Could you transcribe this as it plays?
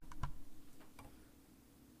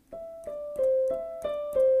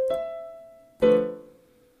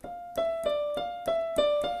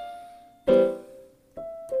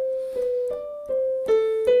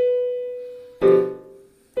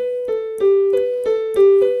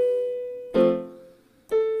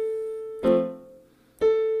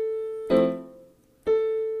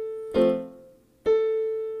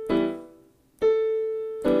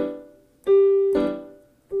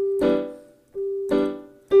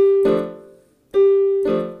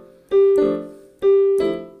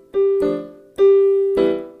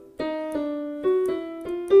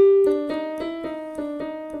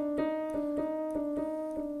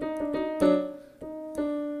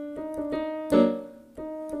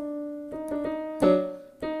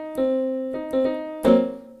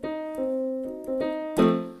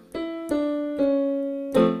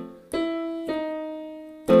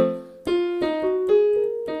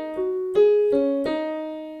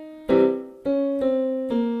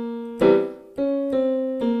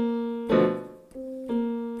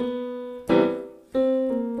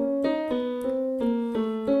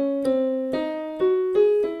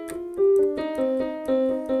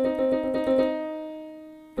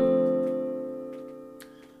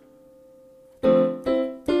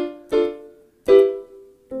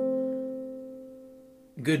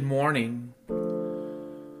Good morning.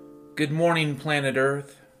 Good morning, planet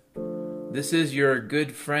Earth. This is your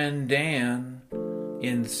good friend Dan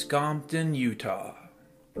in Scompton, Utah.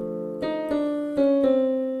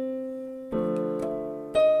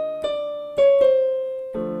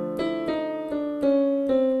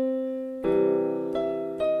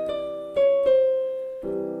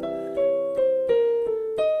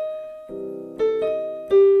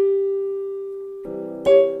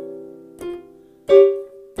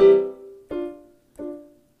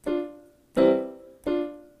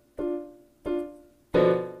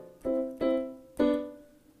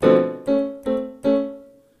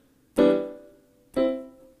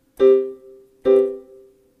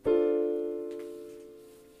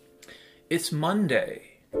 It's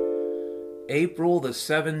Monday, April the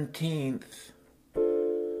 17th,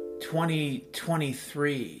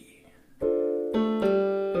 2023.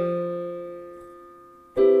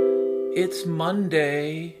 It's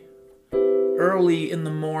Monday, early in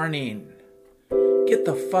the morning. Get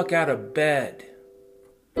the fuck out of bed.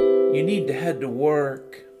 You need to head to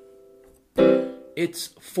work. It's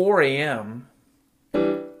 4 a.m.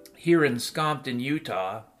 here in Scompton,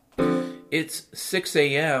 Utah. It's 6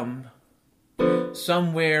 a.m.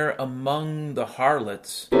 somewhere among the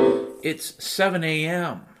harlots. It's 7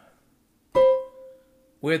 a.m.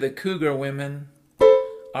 where the cougar women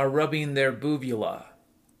are rubbing their boovula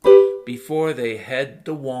before they head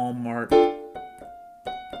to Walmart.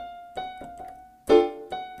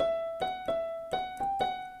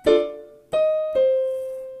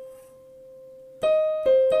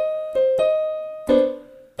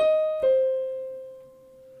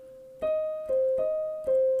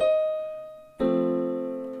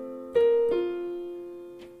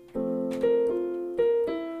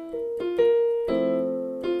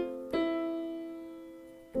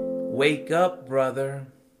 Wake up, brother.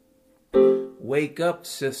 Wake up,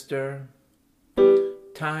 sister.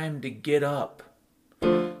 Time to get up.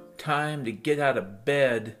 Time to get out of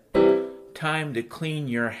bed. Time to clean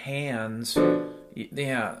your hands.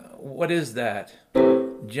 Yeah, what is that?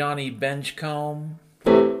 Johnny Benchcomb?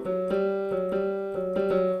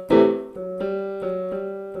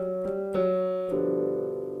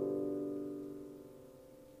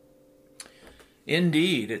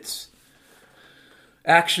 Indeed, it's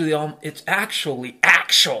actually, it's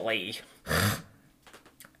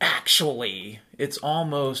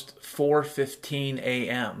almost 4:15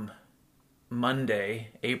 a.m. Monday,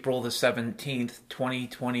 April the 17th,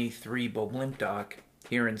 2023, Boblimdock,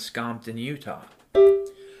 here in Scompton, Utah.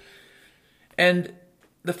 And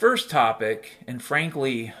the first topic, and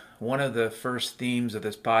frankly, one of the first themes of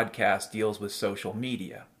this podcast, deals with social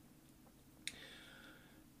media.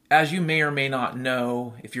 As you may or may not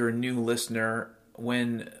know, if you're a new listener,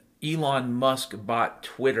 when Elon Musk bought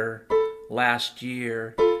Twitter last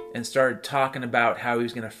year and started talking about how he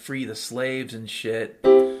was going to free the slaves and shit,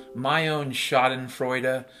 my own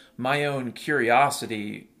schadenfreude, my own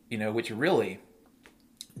curiosity, which really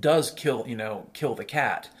does kill the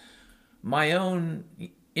cat, my own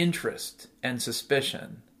interest and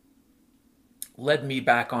suspicion led me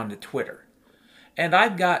back onto Twitter. And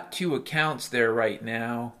I've got 2 accounts there right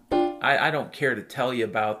now. I don't care to tell you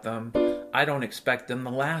about them. I don't expect them to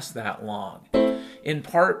last that long. In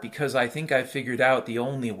part because I think I figured out the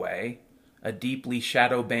only way a deeply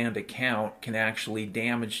shadow banned account can actually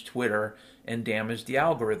damage Twitter and damage the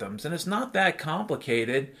algorithms. And it's not that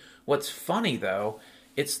complicated. What's funny, though,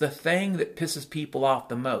 it's the thing that pisses people off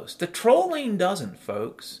the most. The trolling doesn't,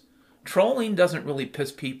 folks. Trolling doesn't really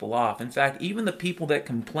piss people off. In fact, even the people that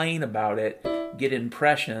complain about it get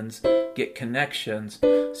impressions, get connections.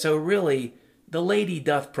 So really, the lady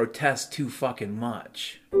doth protest too fucking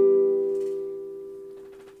much.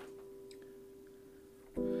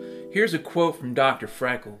 Here's a quote from Dr.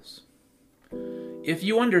 Freckles. If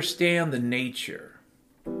you understand the nature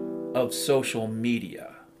of social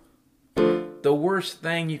media, the worst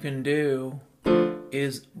thing you can do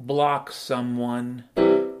is block someone.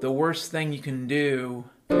 The worst thing you can do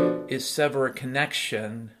is sever a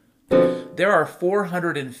connection. There are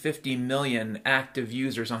 450 million active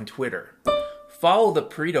users on Twitter. Follow the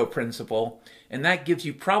Pareto principle, and that gives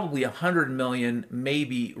you probably 100 million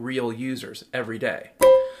maybe real users every day.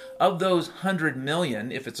 Of those 100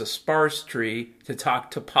 million, if it's a sparse tree, to talk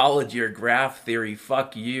topology or graph theory,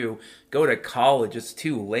 fuck you. Go to college, it's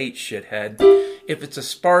too late, shithead. If it's a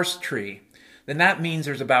sparse tree, then that means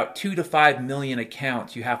there's about 2 to 5 million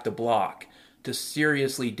accounts you have to block to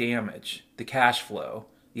seriously damage the cash flow,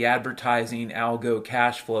 the advertising algo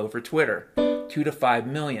cash flow for Twitter. 2 to 5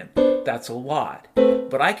 million. That's a lot.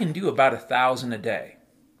 But I can do about 1,000 a day.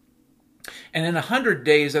 And in 100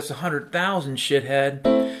 days, that's 100,000,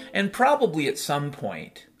 shithead. And probably at some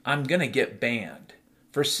point, I'm going to get banned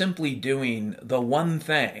for simply doing the one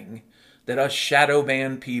thing that us shadow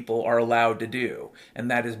banned people are allowed to do,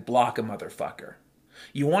 and that is block a motherfucker.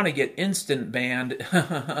 You want to get instant banned.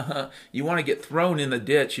 You want to get thrown in the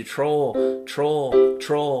ditch. You troll.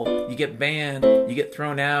 You get banned. You get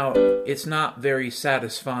thrown out. It's not very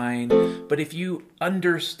satisfying. But if you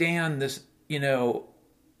understand this,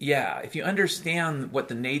 if you understand what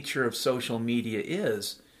the nature of social media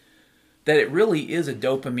is, that it really is a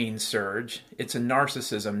dopamine surge, it's a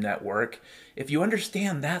narcissism network. If you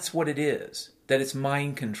understand that's what it is, that it's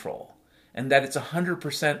mind control, and that it's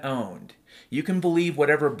 100% owned, you can believe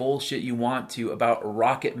whatever bullshit you want to about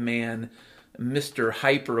Rocket Man, Mr.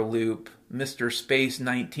 Hyperloop, Mr. Space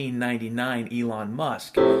 1999, Elon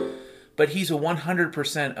Musk. But he's a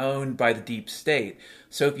 100% owned by the deep state.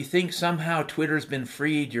 So if you think somehow Twitter's been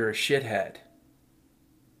freed, you're a shithead.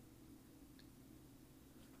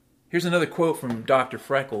 Here's another quote from Dr.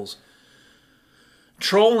 Freckles.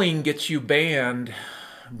 Trolling gets you banned.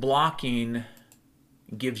 Blocking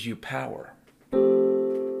gives you power.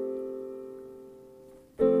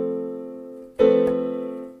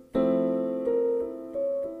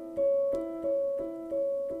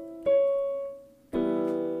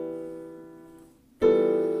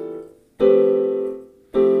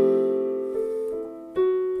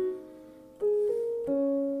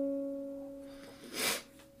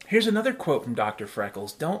 Here's another quote from Dr.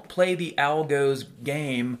 Freckles. Don't play the algo's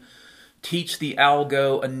game. Teach the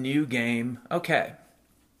algo a new game. Okay,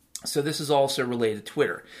 so this is also related to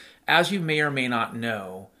Twitter. As you may or may not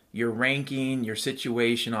know, your ranking, your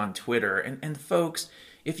situation on Twitter, and folks,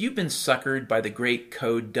 if you've been suckered by the great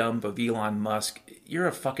code dump of Elon Musk, you're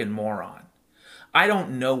a fucking moron. I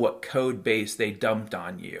don't know what code base they dumped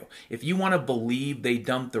on you. If you want to believe they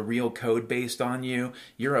dumped the real code base on you,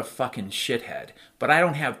 you're a fucking shithead. But I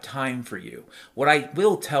don't have time for you. What I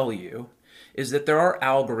will tell you is that there are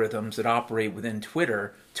algorithms that operate within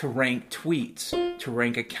Twitter to rank tweets, to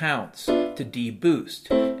rank accounts, to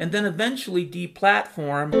deboost, and then eventually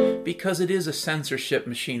deplatform because it is a censorship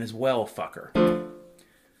machine as well, fucker.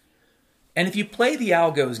 And if you play the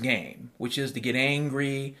algo's game, which is to get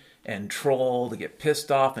angry and troll, to get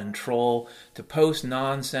pissed off and troll, to post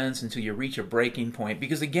nonsense until you reach a breaking point.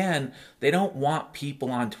 Because again, they don't want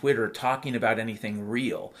people on Twitter talking about anything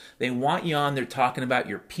real. They want you on there talking about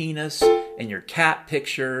your penis and your cat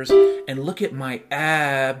pictures, and look at my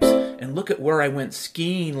abs, and look at where I went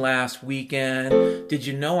skiing last weekend. Did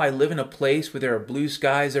you know I live in a place where there are blue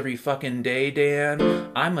skies every fucking day,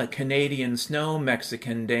 Dan? I'm a Canadian snow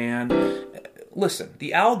Mexican, Dan. Listen,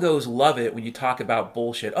 the algos love it when you talk about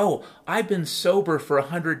bullshit. Oh, I've been sober for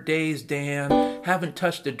 100 days, Dan. Haven't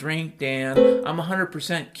touched a drink, Dan. I'm 100%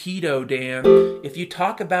 keto, Dan. If you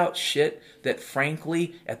talk about shit that,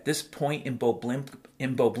 frankly, at this point in Bo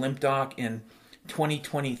Blimpdoc in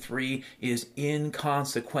 2023 is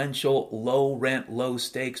inconsequential, low rent, low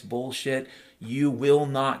stakes bullshit, you will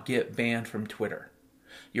not get banned from Twitter.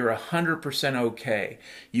 You're 100% okay.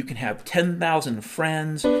 You can have 10,000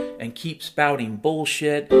 friends and keep spouting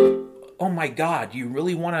bullshit. Oh my God, you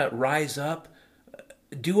really want to rise up?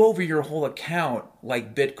 Do over your whole account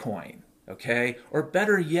like Bitcoin, okay? Or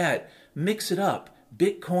better yet, mix it up,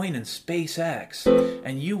 Bitcoin and SpaceX,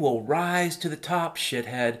 and you will rise to the top,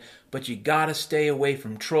 shithead, but you gotta stay away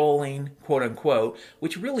from trolling, quote unquote,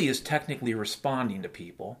 which really is technically responding to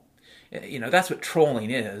people. That's what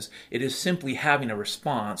trolling is. It is simply having a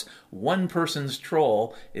response. One person's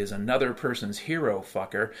troll is another person's hero,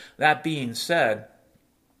 fucker. That being said,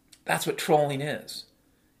 that's what trolling is.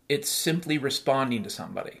 It's simply responding to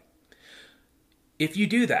somebody. If you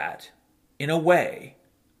do that in a way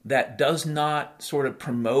that does not sort of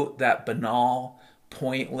promote that banal,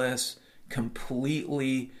 pointless,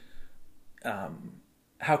 completely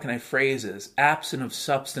how can I phrase this, absent of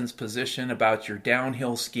substance position about your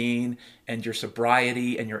downhill skiing and your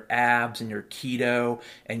sobriety and your abs and your keto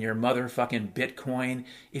and your motherfucking Bitcoin,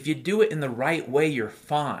 if you do it in the right way, you're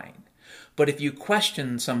fine. But if you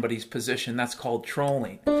question somebody's position, that's called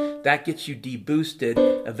trolling. That gets you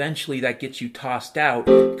deboosted. Eventually that gets you tossed out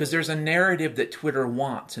because there's a narrative that Twitter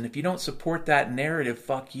wants. And if you don't support that narrative,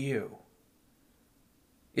 fuck you.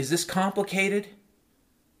 Is this complicated?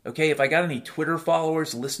 Okay, if I got any Twitter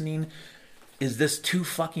followers listening, is this too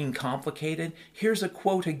fucking complicated? Here's a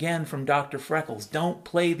quote again from Dr. Freckles. Don't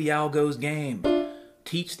play the algo's game.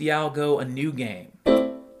 Teach the algo a new game.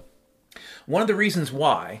 One of the reasons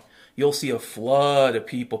why you'll see a flood of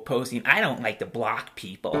people posting, I don't like to block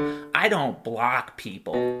people. I don't block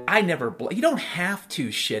people. I never block. You don't have to,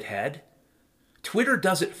 shithead. Twitter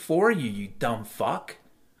does it for you, you dumb fuck.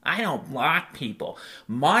 I don't block people.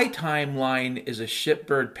 My timeline is a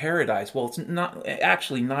shitbird paradise. Well, it's not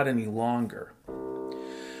actually not any longer.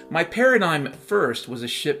 My paradigm at first was a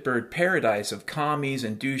shitbird paradise of commies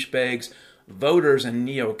and douchebags, voters and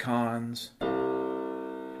neocons.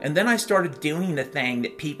 And then I started doing the thing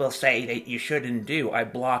that people say that you shouldn't do. I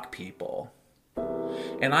block people.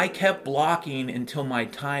 And I kept blocking until my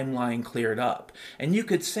timeline cleared up. And you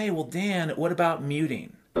could say, well, Dan, what about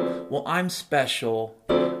muting? Well, I'm special.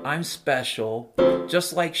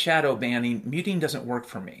 Just like shadow banning, muting doesn't work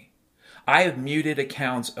for me. I have muted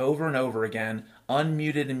accounts over and over again,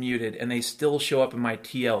 unmuted and muted, and they still show up in my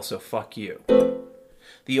TL, so fuck you.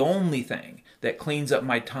 The only thing that cleans up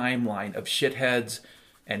my timeline of shitheads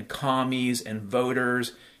and commies and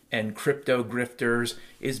voters and crypto grifters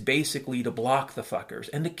is basically to block the fuckers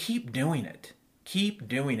and to keep doing it. Keep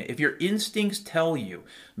doing it. If your instincts tell you,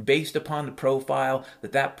 based upon the profile,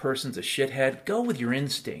 that that person's a shithead, go with your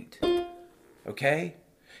instinct. Okay?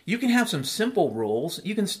 You can have some simple rules.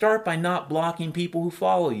 You can start by not blocking people who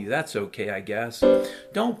follow you. That's okay, I guess.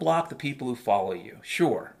 Don't block the people who follow you.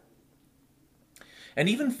 Sure. And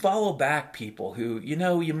even follow back people who,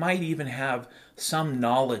 you might even have some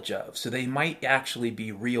knowledge of, so they might actually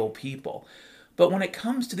be real people. But when it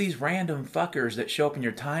comes to these random fuckers that show up in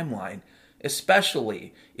your timeline,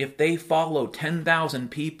 especially if they follow 10,000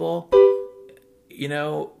 people,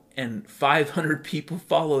 and 500 people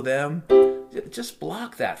follow them, just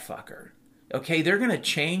block that fucker. Okay, they're going to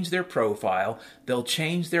change their profile. They'll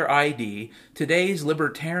change their ID. Today's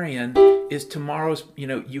libertarian is tomorrow's,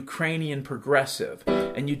 Ukrainian progressive.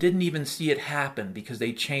 And you didn't even see it happen because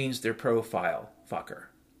they changed their profile, fucker.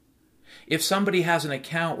 If somebody has an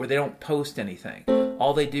account where they don't post anything,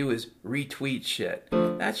 all they do is retweet shit,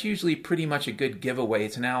 that's usually pretty much a good giveaway.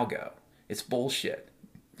 It's an algo. It's bullshit.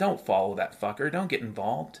 Don't follow that fucker. Don't get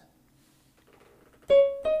involved.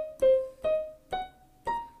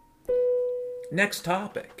 Next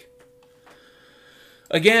topic.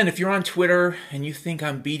 Again, if you're on Twitter and you think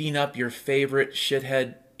I'm beating up your favorite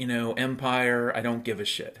shithead, empire, I don't give a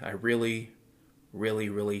shit. I really, really,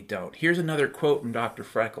 really don't. Here's another quote from Dr.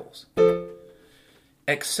 Freckles.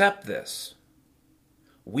 Accept this.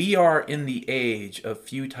 We are in the age of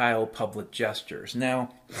futile public gestures.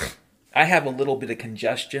 Now, I have a little bit of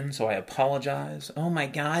congestion, so I apologize. Oh my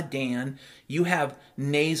God, Dan, you have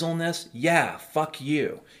nasalness? Yeah, fuck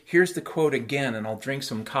you. Here's the quote again, and I'll drink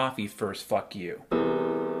some coffee first, fuck you.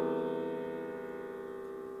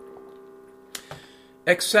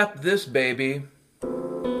 Accept this, baby.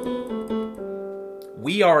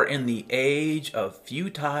 We are in the age of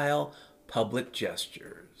futile public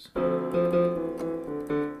gestures.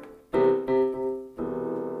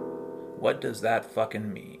 What does that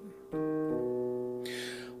fucking mean?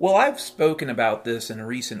 Well, I've spoken about this in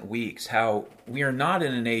recent weeks, how we are not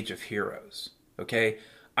in an age of heroes, okay?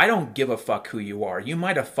 I don't give a fuck who you are. You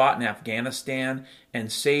might have fought in Afghanistan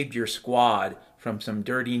and saved your squad from some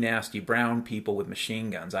dirty, nasty brown people with machine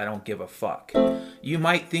guns. I don't give a fuck. You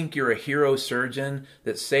might think you're a hero surgeon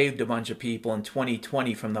that saved a bunch of people in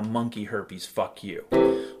 2020 from the monkey herpes. Fuck you.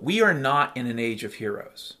 We are not in an age of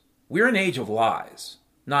heroes. We're in an age of lies,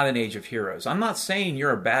 not an age of heroes. I'm not saying you're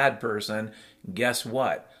a bad person. Guess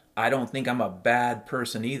what? I don't think I'm a bad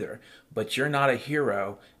person either, but you're not a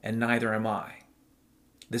hero, and neither am I.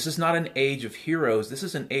 This is not an age of heroes, this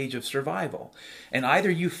is an age of survival. And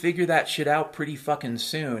either you figure that shit out pretty fucking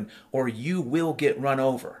soon, or you will get run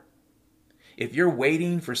over. If you're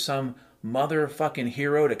waiting for some motherfucking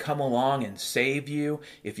hero to come along and save you,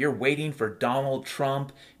 if you're waiting for Donald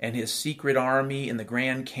Trump and his secret army in the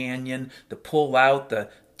Grand Canyon to pull out the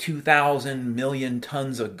 2,000 million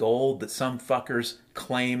tons of gold that some fuckers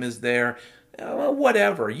claim is there,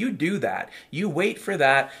 whatever, you do that. You wait for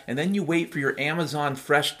that, and then you wait for your Amazon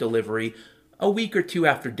Fresh delivery a week or two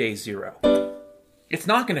after day 0. It's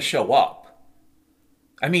not going to show up.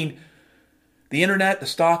 I mean, the internet, the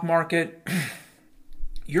stock market,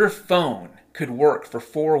 your phone could work for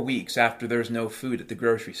 4 weeks after there's no food at the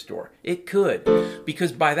grocery store. It could,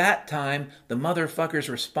 because by that time, the motherfuckers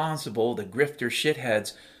responsible, the grifter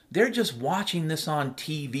shitheads, they're just watching this on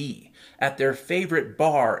TV at their favorite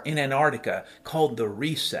bar in Antarctica called The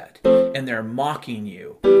Reset, and they're mocking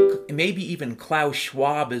you. Maybe even Klaus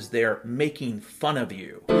Schwab is there making fun of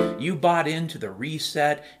you. You bought into The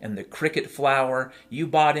Reset and the cricket flower. You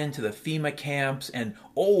bought into the FEMA camps, and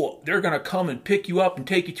they're going to come and pick you up and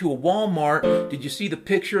take you to a Walmart. Did you see the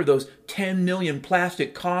picture of those 10 million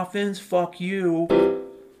plastic coffins? Fuck you.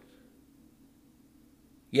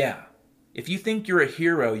 Yeah. If you think you're a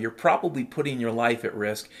hero, you're probably putting your life at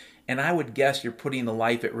risk, And I would guess you're putting the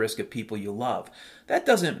life at risk of people you love. That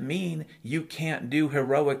doesn't mean you can't do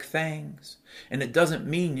heroic things. And it doesn't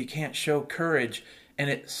mean you can't show courage. And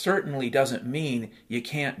it certainly doesn't mean you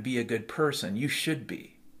can't be a good person. You should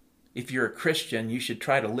be. If you're a Christian, you should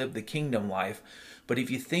try to live the kingdom life. But if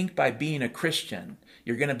you think by being a Christian,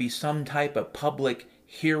 you're going to be some type of public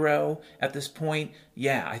hero at this point,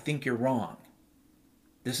 yeah, I think you're wrong.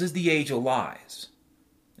 This is the age of lies.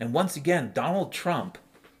 And once again, Donald Trump,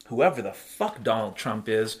 whoever the fuck Donald Trump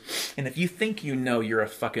is, and if you think you know you're a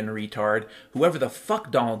fucking retard, whoever the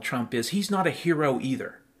fuck Donald Trump is, he's not a hero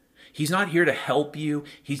either. He's not here to help you.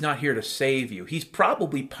 He's not here to save you. He's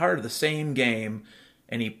probably part of the same game,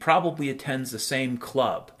 and he probably attends the same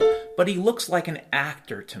club. But he looks like an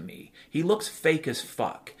actor to me. He looks fake as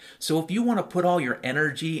fuck. So if you want to put all your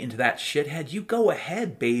energy into that shithead, you go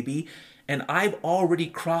ahead, baby. And I've already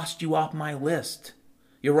crossed you off my list.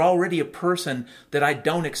 You're already a person that I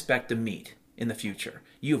don't expect to meet in the future.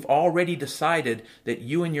 You've already decided that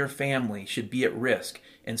you and your family should be at risk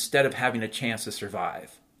instead of having a chance to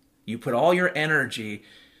survive. You put all your energy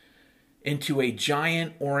into a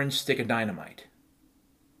giant orange stick of dynamite.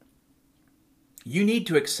 You need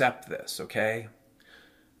to accept this, okay?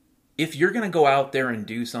 If you're going to go out there and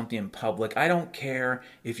do something in public, I don't care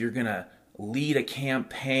if you're going to lead a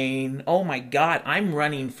campaign. Oh my God, I'm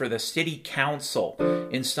running for the city council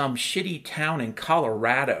in some shitty town in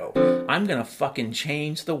Colorado. I'm going to fucking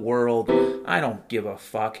change the world. I don't give a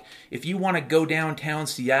fuck. If you want to go downtown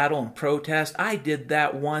Seattle and protest, I did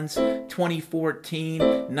that once,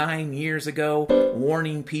 2014, 9 years ago,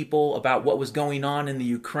 warning people about what was going on in the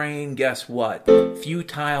Ukraine. Guess what?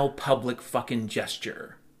 Futile public fucking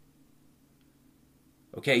gesture.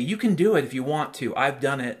 Okay, you can do it if you want to. I've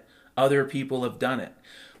done it. Other people have done it.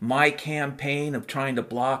 My campaign of trying to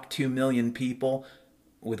block 2 million people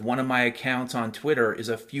with one of my accounts on Twitter is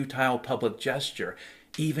a futile public gesture,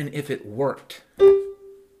 even if it worked.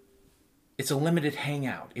 It's a limited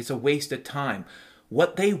hangout. It's a waste of time.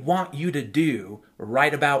 What they want you to do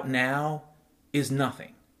right about now is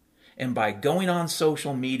nothing. And by going on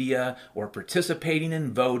social media or participating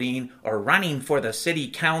in voting or running for the city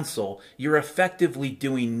council, you're effectively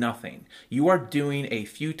doing nothing. You are doing a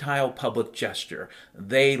futile public gesture.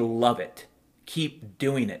 They love it. Keep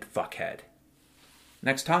doing it, fuckhead.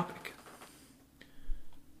 Next topic.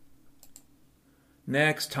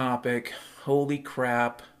 Next topic. Holy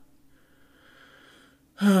crap.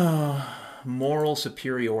 Moral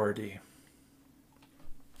superiority.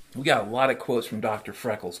 We got a lot of quotes from Dr.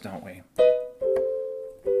 Freckles, don't we?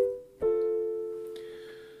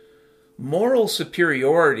 Moral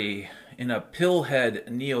superiority in a pillhead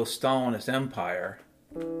neo-Stalinist empire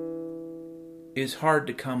is hard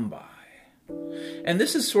to come by. And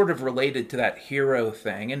this is sort of related to that hero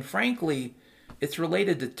thing, and frankly, it's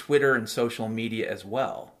related to Twitter and social media as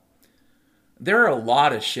well. There are a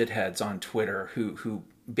lot of shitheads on Twitter who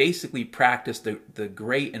basically practice the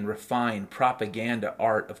great and refined propaganda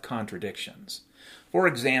art of contradictions. For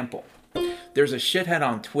example, there's a shithead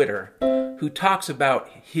on Twitter who talks about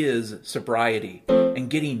his sobriety and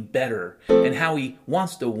getting better and how he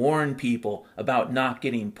wants to warn people about not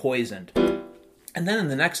getting poisoned. And then in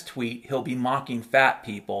the next tweet, he'll be mocking fat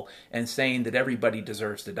people and saying that everybody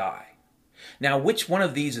deserves to die. Now, which one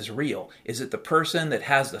of these is real? Is it the person that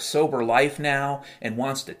has the sober life now and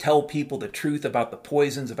wants to tell people the truth about the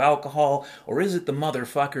poisons of alcohol? Or is it the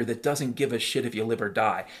motherfucker that doesn't give a shit if you live or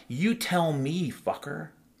die? You tell me, fucker.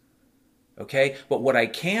 Okay? But what I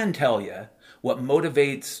can tell you, what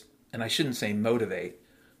motivates, and I shouldn't say motivate,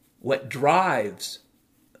 what drives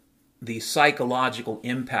the psychological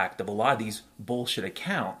impact of a lot of these bullshit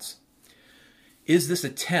accounts is this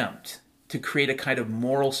attempt to create a kind of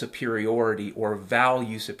moral superiority or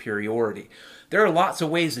value superiority. There are lots of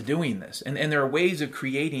ways of doing this, and there are ways of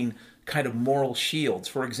creating kind of moral shields.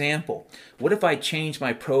 For example, what if I change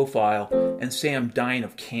my profile and say I'm dying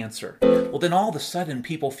of cancer? Well, then all of a sudden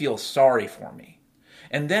people feel sorry for me.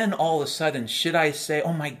 And then all of a sudden, should I say,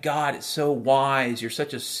 oh my God, it's so wise, you're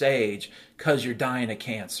such a sage, because you're dying of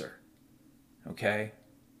cancer? Okay?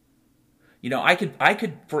 You know, I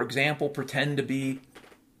could, for example, pretend to be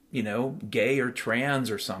gay or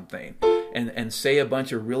trans or something, and say a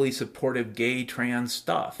bunch of really supportive gay trans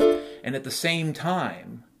stuff. And at the same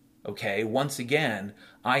time, okay, once again,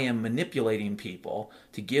 I am manipulating people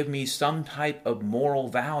to give me some type of moral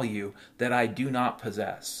value that I do not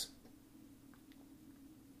possess.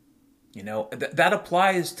 That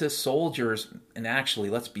applies to soldiers, and actually,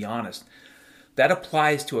 let's be honest, that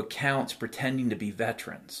applies to accounts pretending to be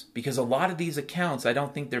veterans. Because a lot of these accounts, I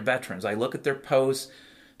don't think they're veterans. I look at their posts.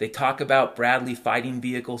 They talk about Bradley fighting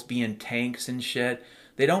vehicles being tanks and shit.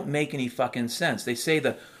 They don't make any fucking sense. They say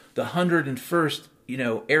the 101st,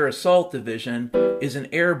 Air Assault Division is an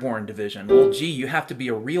airborne division. Well, gee, you have to be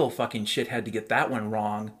a real fucking shithead to get that one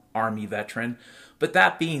wrong, Army veteran. But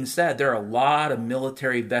that being said, there are a lot of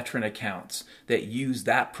military veteran accounts that use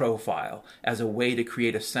that profile as a way to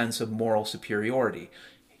create a sense of moral superiority.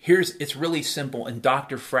 It's really simple, and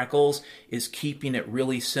Dr. Freckles is keeping it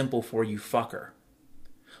really simple for you, fucker.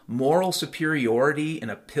 Moral superiority in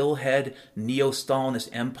a pillhead neo-Stalinist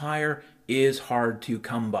empire is hard to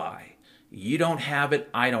come by. You don't have it,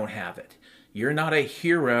 I don't have it. You're not a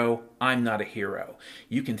hero, I'm not a hero.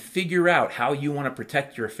 You can figure out how you want to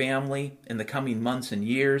protect your family in the coming months and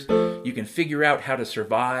years. You can figure out how to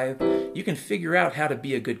survive. You can figure out how to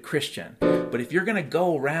be a good Christian. But if you're going to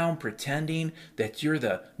go around pretending that you're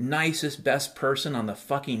the nicest, best person on the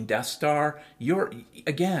fucking Death Star, you're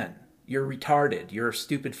retarded. You're a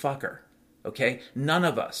stupid fucker. Okay? None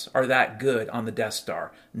of us are that good on the Death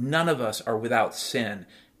Star. None of us are without sin.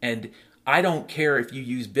 And I don't care if you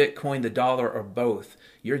use Bitcoin, the dollar, or both.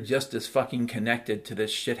 You're just as fucking connected to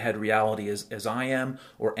this shithead reality as I am,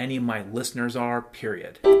 or any of my listeners are,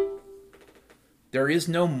 period. There is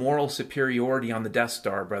no moral superiority on the Death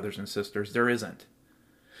Star, brothers and sisters. There isn't.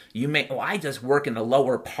 I just work in the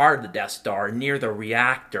lower part of the Death Star, near the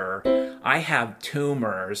reactor. I have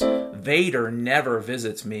tumors. Vader never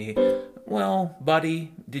visits me. Well,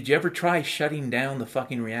 buddy, did you ever try shutting down the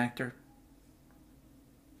fucking reactor?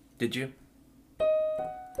 Did you?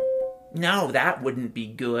 No, that wouldn't be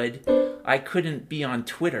good. I couldn't be on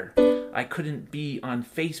Twitter. I couldn't be on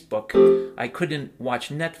Facebook. I couldn't watch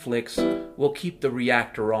Netflix. We'll keep the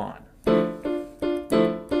reactor on.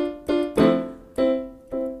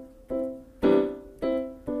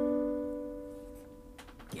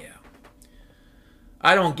 Yeah.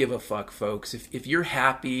 I don't give a fuck, folks. If you're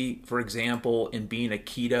happy, for example, in being a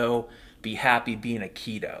keto, be happy being a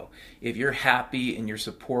keto. If you're happy in your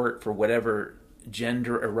support for whatever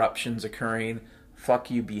gender eruptions occurring,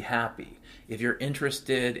 fuck you, be happy. If you're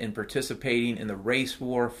interested in participating in the race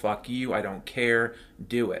war, fuck you, I don't care,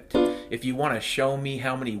 do it. If you want to show me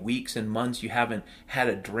how many weeks and months you haven't had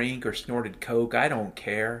a drink or snorted coke, I don't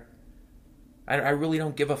care. I really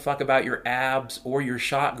don't give a fuck about your abs or your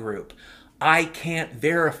shot group. I can't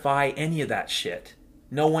verify any of that shit.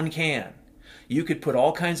 No one can. You could put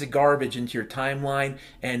all kinds of garbage into your timeline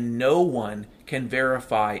and no one can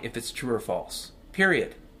verify if it's true or false.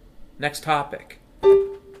 Period. Next topic.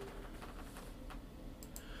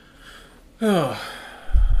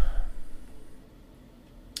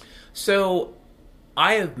 So,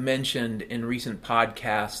 I have mentioned in recent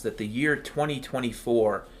podcasts that the year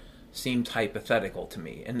 2024 seems hypothetical to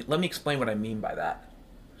me. And let me explain what I mean by that.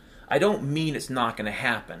 I don't mean it's not going to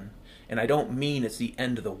happen, and I don't mean it's the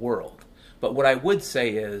end of the world. But what I would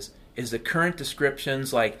say is the current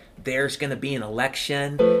descriptions like there's going to be an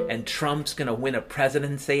election and Trump's going to win a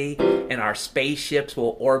presidency and our spaceships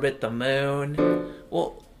will orbit the moon.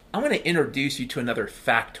 Well, I'm going to introduce you to another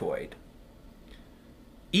factoid.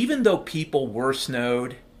 Even though people were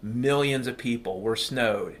snowed, millions of people were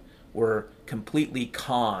snowed, were completely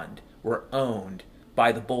conned, were owned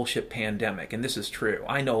by the bullshit pandemic. And this is true.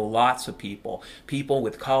 I know lots of people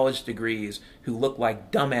with college degrees who look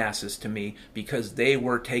like dumbasses to me because they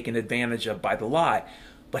were taken advantage of by the lie.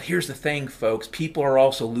 But here's the thing, folks. People are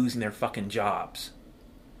also losing their fucking jobs.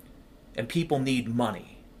 And people need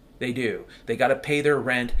money. They do. They got to pay their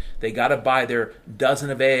rent. They got to buy their dozen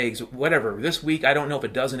of eggs, whatever. This week, I don't know if a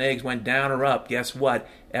dozen eggs went down or up. Guess what?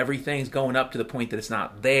 Everything's going up to the point that it's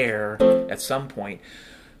not there at some point.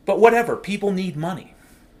 But whatever, people need money.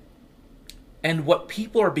 And what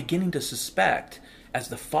people are beginning to suspect as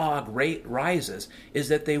the fog rises is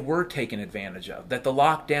that they were taken advantage of, that the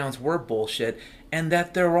lockdowns were bullshit, and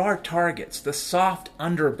that there are targets, the soft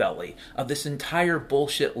underbelly of this entire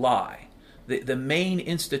bullshit lie. The main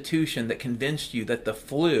institution that convinced you that the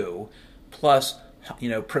flu plus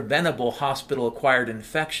preventable hospital-acquired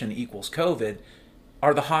infection equals COVID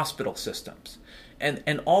are the hospital systems.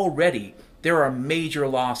 And already there are major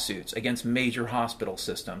lawsuits against major hospital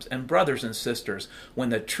systems. And brothers and sisters, when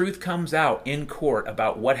the truth comes out in court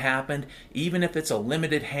about what happened, even if it's a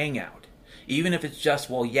limited hangout, even if it's just,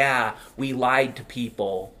 well, yeah, we lied to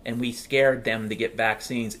people and we scared them to get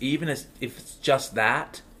vaccines, even if it's just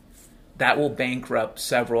that will bankrupt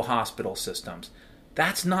several hospital systems.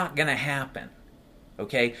 That's not going to happen.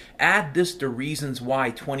 Okay? Add this to reasons why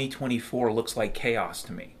 2024 looks like chaos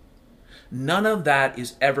to me. None of that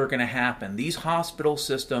is ever going to happen. These hospital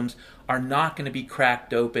systems are not going to be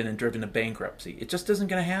cracked open and driven to bankruptcy. It just isn't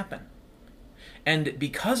going to happen. And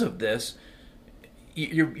because of this,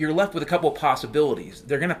 you're left with a couple of possibilities.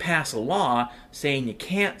 They're going to pass a law saying you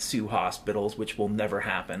can't sue hospitals, which will never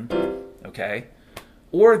happen, okay?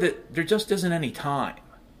 Or that there just isn't any time.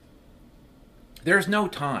 There's no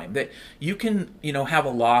time that you can, have a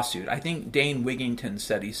lawsuit. I think Dane Wigington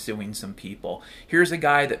said he's suing some people. Here's a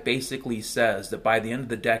guy that basically says that by the end of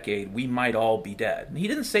the decade, we might all be dead. And he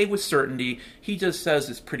didn't say with certainty. He just says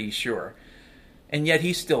it's pretty sure. And yet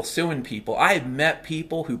he's still suing people. I have met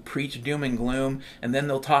people who preach doom and gloom, and then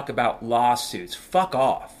they'll talk about lawsuits. Fuck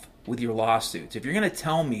off with your lawsuits. If you're going to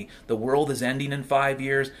tell me the world is ending in 5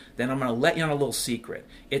 years, then I'm going to let you on a little secret.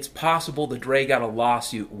 It's possible to drag out a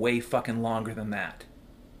lawsuit way fucking longer than that.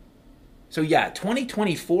 So yeah,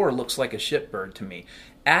 2024 looks like a shitbird to me.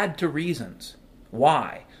 Add to reasons.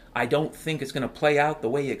 Why? I don't think it's going to play out the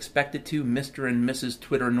way you expect it to, Mr. and Mrs.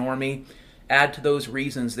 Twitter Normie. Add to those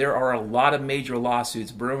reasons, there are a lot of major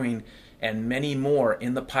lawsuits brewing and many more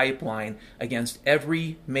in the pipeline against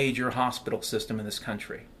every major hospital system in this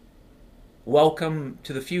country. Welcome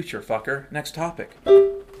to the future, fucker. Next topic.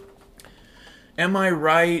 Am I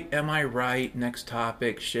right? Am I right? Next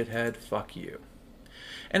topic, shithead, fuck you.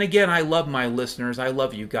 And again, I love my listeners. I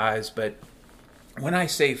love you guys, but when I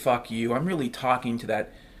say fuck you, I'm really talking to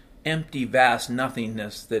that empty, vast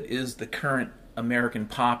nothingness that is the current American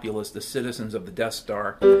populace, the citizens of the Death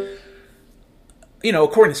Star.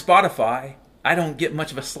 According to Spotify, I don't get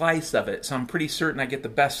much of a slice of it, so I'm pretty certain I get the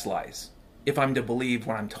best slice, if I'm to believe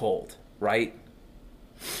what I'm told. Right?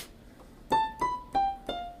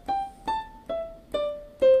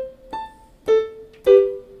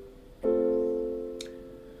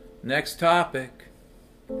 Next topic.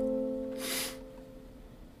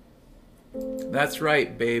 That's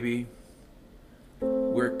right, baby.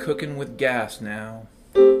 We're cooking with gas now.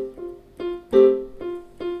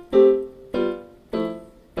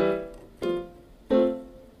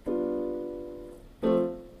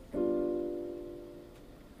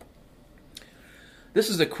 This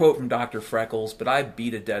is a quote from Dr. Freckles, but I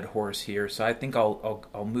beat a dead horse here, so I think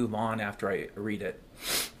I'll move on after I read it.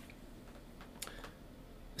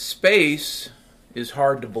 Space is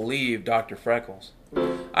hard to believe, Dr. Freckles.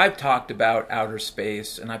 I've talked about outer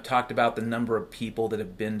space, and I've talked about the number of people that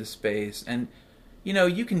have been to space, and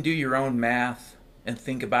you can do your own math and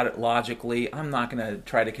think about it logically. I'm not going to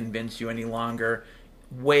try to convince you any longer.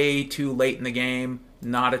 Way too late in the game.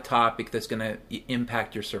 Not a topic that's going to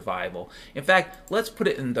impact your survival. In fact, let's put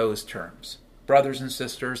it in those terms. Brothers and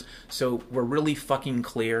sisters, so we're really fucking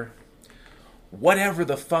clear. Whatever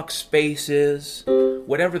the fuck space is,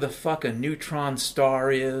 whatever the fuck a neutron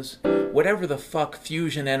star is, whatever the fuck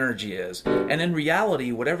fusion energy is, and in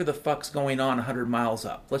reality, whatever the fuck's going on 100 miles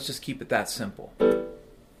up. Let's just keep it that simple.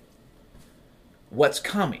 What's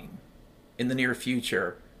coming in the near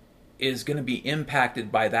future is going to be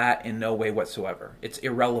impacted by that in no way whatsoever. It's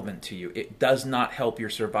irrelevant to you. It does not help your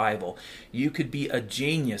survival. You could be a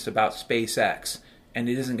genius about SpaceX, and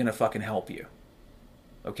it isn't going to fucking help you.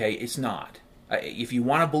 Okay? It's not. If you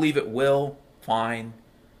want to believe it will, fine.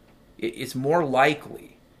 It's more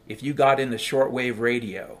likely, if you got into shortwave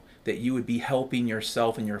radio, that you would be helping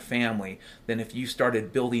yourself and your family than if you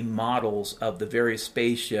started building models of the various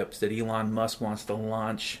spaceships that Elon Musk wants to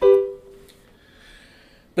launch.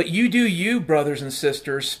 But you do you, brothers and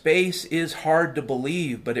sisters. Space is hard to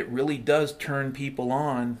believe, but it really does turn people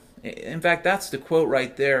on. In fact, that's the quote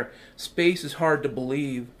right there. Space is hard to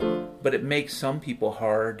believe, but it makes some people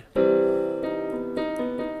hard.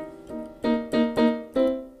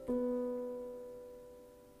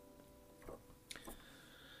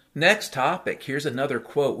 Next topic. Here's another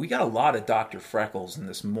quote. We got a lot of Dr. Freckles in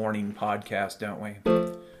this morning podcast, don't we?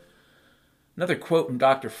 Another quote from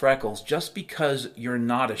Dr. Freckles. Just because you're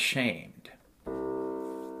not ashamed.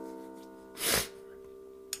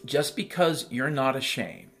 Just because you're not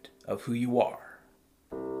ashamed of who you are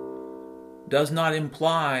does not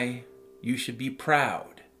imply you should be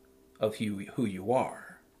proud of who you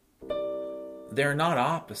are. They're not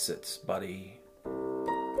opposites, buddy.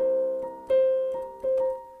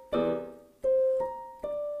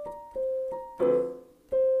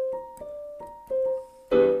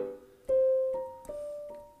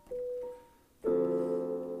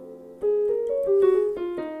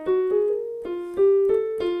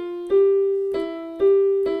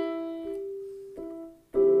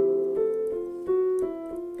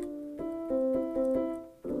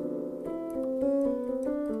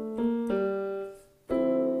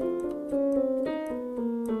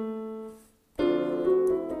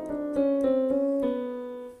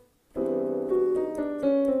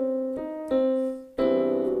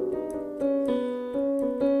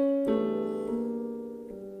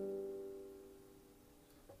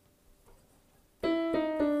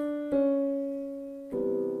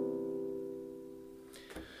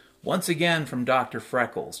 Once again from Dr.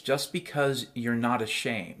 Freckles, just because you're not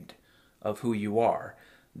ashamed of who you are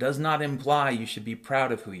does not imply you should be proud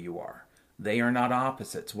of who you are. They are not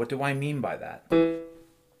opposites. What do I mean by that?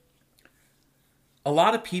 A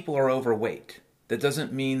lot of people are overweight. That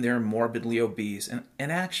doesn't mean they're morbidly obese. And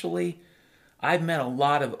actually, I've met a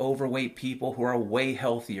lot of overweight people who are way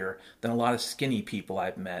healthier than a lot of skinny people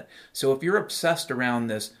I've met. So if you're obsessed around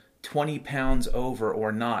this 20 pounds over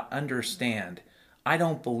or not, understand, I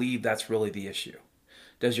don't believe that's really the issue.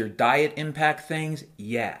 Does your diet impact things?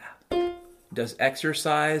 Yeah. Does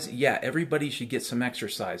exercise? Yeah, everybody should get some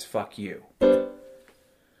exercise. Fuck you.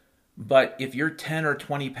 But if you're 10 or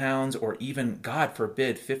 20 pounds or even, God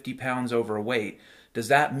forbid, 50 pounds overweight, does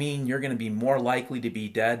that mean you're going to be more likely to be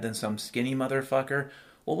dead than some skinny motherfucker?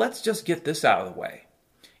 Well, let's just get this out of the way.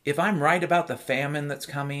 If I'm right about the famine that's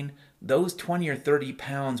coming, those 20 or 30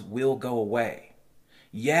 pounds will go away.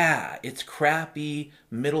 Yeah, it's crappy,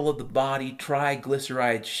 middle of the body,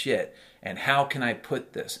 triglyceride shit. And how can I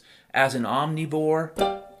put this? As an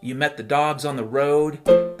omnivore, you met the dogs on the road,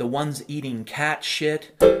 the ones eating cat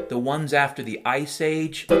shit, the ones after the Ice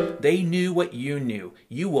Age. They knew what you knew.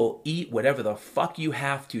 You will eat whatever the fuck you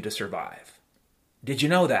have to survive. Did you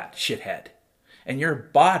know that, shithead? And your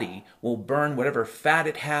body will burn whatever fat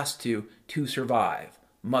it has to survive,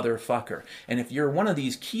 motherfucker. And if you're one of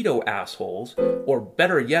these keto assholes, or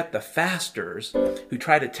better yet, the fasters, who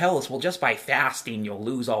try to tell us, well, just by fasting you'll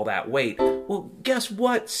lose all that weight. Well, guess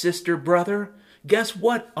what, sister, brother? Guess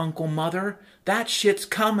what, uncle, mother? That shit's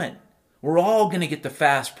coming. We're all going to get to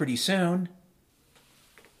fast pretty soon.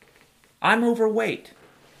 I'm overweight.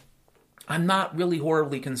 I'm not really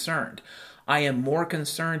horribly concerned. I am more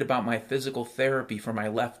concerned about my physical therapy for my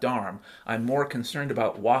left arm. I'm more concerned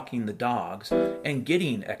about walking the dogs and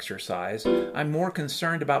getting exercise. I'm more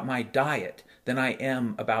concerned about my diet than I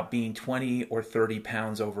am about being 20 or 30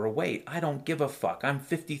 pounds overweight. I don't give a fuck. I'm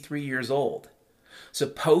 53 years old.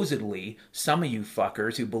 Supposedly, some of you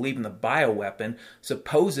fuckers who believe in the bioweapon,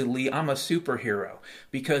 supposedly I'm a superhero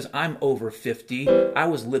because I'm over 50. I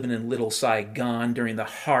was living in Little Saigon during the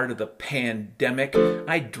heart of the pandemic.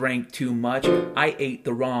 I drank too much. I ate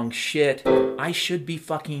the wrong shit. I should be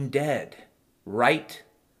fucking dead, right?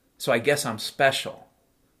 So I guess I'm special,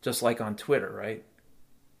 just like on Twitter, right?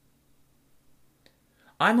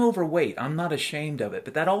 I'm overweight. I'm not ashamed of it,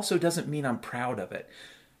 but that also doesn't mean I'm proud of it.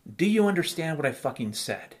 Do you understand what I fucking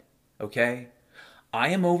said? Okay? I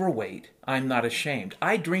am overweight. I'm not ashamed.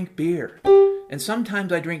 I drink beer. And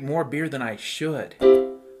sometimes I drink more beer than I should.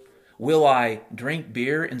 Will I drink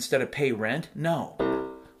beer instead of pay rent? No.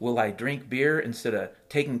 Will I drink beer instead of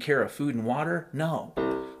taking care of food and water? No.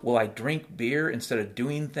 Will I drink beer instead of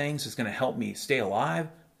doing things that's going to help me stay alive?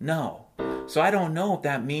 No. So I don't know if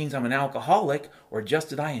that means I'm an alcoholic or just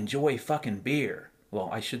that I enjoy fucking beer. Well,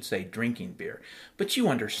 I should say drinking beer. But you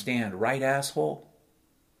understand, right, asshole?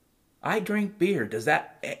 I drink beer. Does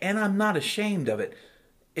that... And I'm not ashamed of it.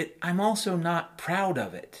 I'm also not proud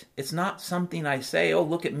of it. It's not something I say, oh,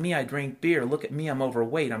 look at me, I drink beer. Look at me, I'm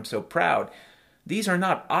overweight. I'm so proud. These are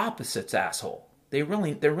not opposites, asshole. They're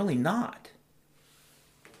really not.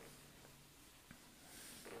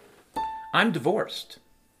 I'm divorced.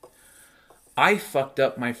 I fucked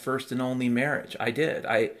up my first and only marriage. I did.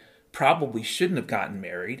 I probably shouldn't have gotten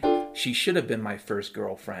married. She should have been my first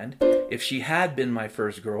girlfriend. If she had been my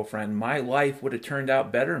first girlfriend, my life would have turned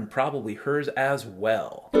out better and probably hers as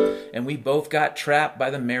well. And we both got trapped by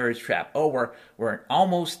the marriage trap. Oh, we're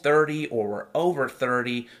almost 30 or we're over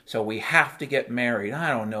 30, so we have to get married. I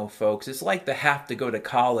don't know, folks. It's like the have to go to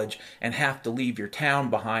college and have to leave your town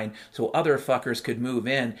behind so other fuckers could move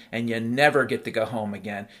in and you never get to go home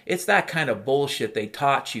again. It's that kind of bullshit they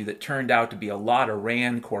taught you that turned out to be a lot of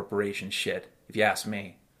Rand Corporation shit, if you ask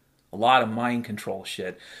me. A lot of mind control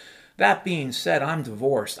shit. That being said, I'm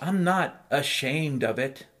divorced. I'm not ashamed of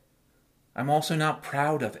it. I'm also not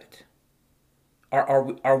proud of it.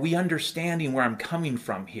 Are we understanding where I'm coming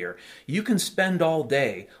from here? You can spend all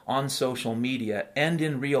day on social media and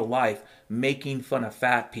in real life making fun of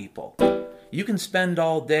fat people. You can spend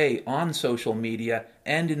all day on social media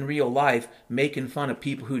and in real life making fun of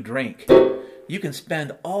people who drink. You can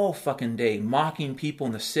spend all fucking day mocking people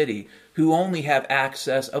in the city who only have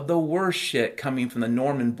access of the worst shit coming from the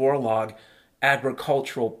Norman Borlaug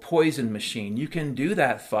agricultural poison machine. You can do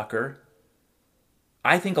that, fucker.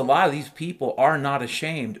 I think a lot of these people are not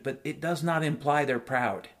ashamed, but it does not imply they're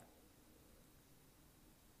proud.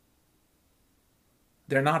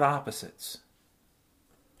 They're not opposites.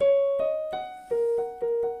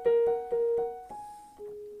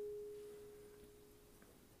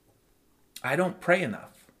 I don't pray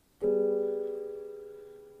enough.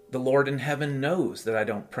 The Lord in heaven knows that I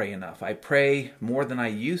don't pray enough. I pray more than I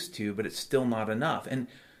used to, but it's still not enough. And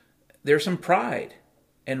there's some pride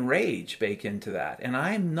and rage baked into that, and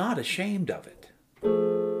I'm not ashamed of it.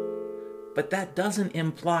 But that doesn't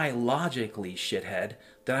imply logically, shithead,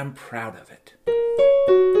 that I'm proud of it.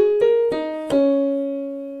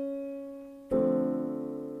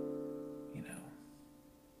 You know.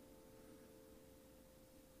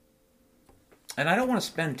 And I don't want to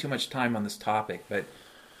spend too much time on this topic, but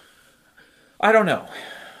I don't know.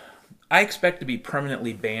 I expect to be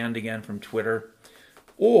permanently banned again from Twitter.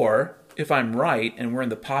 Or, if I'm right and we're in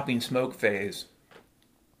the popping smoke phase,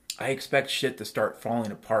 I expect shit to start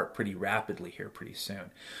falling apart pretty rapidly here pretty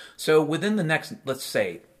soon. So within the next, let's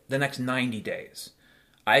say, the next 90 days,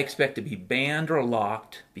 I expect to be banned or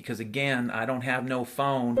locked because, again, I don't have no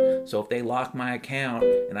phone. So if they lock my account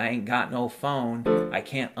and I ain't got no phone, I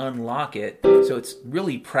can't unlock it. So it's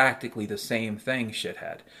really practically the same thing,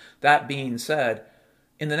 shithead. That being said,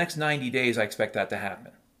 in the next 90 days, I expect that to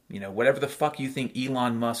happen. You know, whatever the fuck you think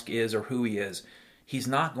Elon Musk is or who he is, he's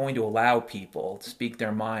not going to allow people to speak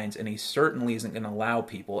their minds, and he certainly isn't going to allow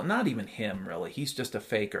people, and not even him really, he's just a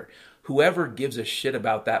faker. Whoever gives a shit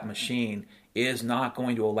about that machine is not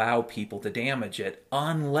going to allow people to damage it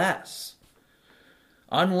unless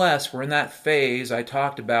we're in that phase I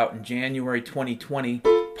talked about in January 2020,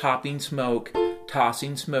 popping smoke,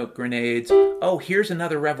 tossing smoke grenades. Oh, here's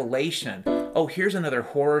another revelation. Oh, here's another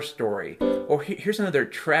horror story. Or here's another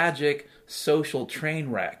tragic social train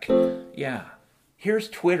wreck. Yeah. Here's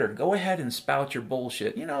Twitter. Go ahead and spout your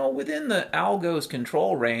bullshit. You know, within the algo's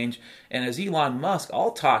control range, and as Elon Musk,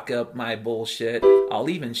 I'll talk up my bullshit. I'll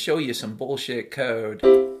even show you some bullshit code.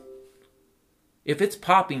 If it's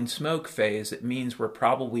popping smoke phase, it means we're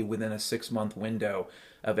probably within a 6-month window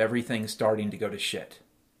of everything starting to go to shit.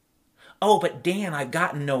 Oh, but Dan, I've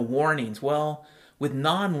gotten no warnings. Well, with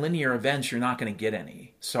non-linear events, you're not going to get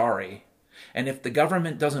any. Sorry. And if the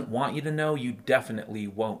government doesn't want you to know, you definitely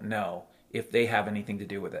won't know if they have anything to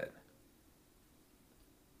do with it.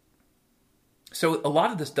 So a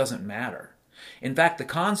lot of this doesn't matter. In fact, the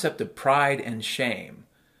concept of pride and shame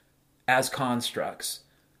as constructs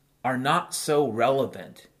are not so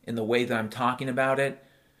relevant in the way that I'm talking about it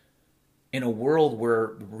in a world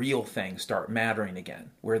where real things start mattering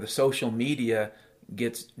again, where the social media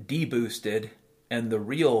gets deboosted and the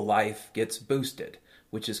real life gets boosted,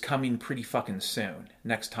 which is coming pretty fucking soon.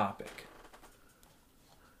 Next topic.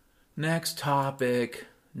 Next topic.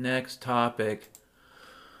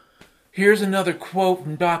 Here's another quote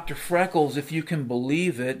from Dr. Freckles, if you can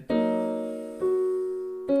believe it.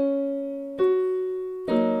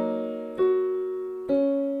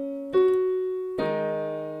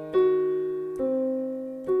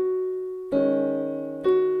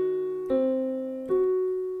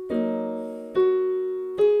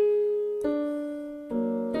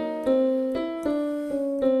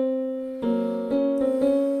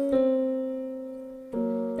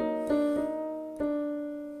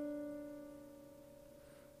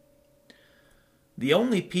 The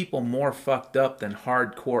only people more fucked up than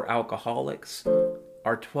hardcore alcoholics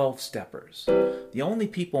are 12-steppers. The only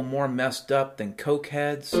people more messed up than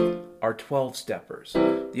cokeheads are 12-steppers.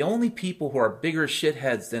 The only people who are bigger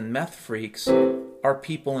shitheads than meth freaks are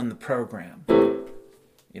people in the program.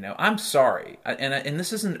 You know, I'm sorry, and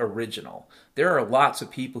this isn't original. There are lots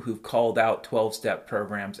of people who've called out 12-step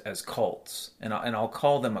programs as cults, and I'll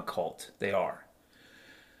call them a cult. They are.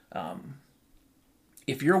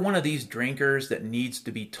 If you're one of these drinkers that needs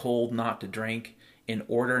to be told not to drink in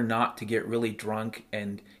order not to get really drunk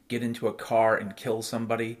and get into a car and kill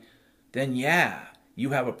somebody, then yeah, you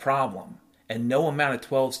have a problem. And no amount of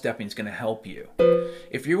 12-stepping is going to help you.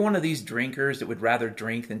 If you're one of these drinkers that would rather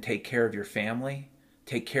drink than take care of your family,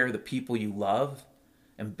 take care of the people you love,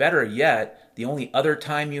 and better yet, the only other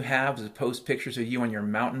time you have is to post pictures of you on your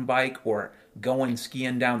mountain bike or going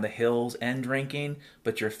skiing down the hills and drinking,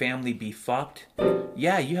 but your family be fucked,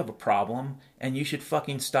 yeah, you have a problem, and you should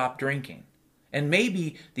fucking stop drinking. And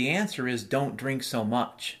maybe the answer is don't drink so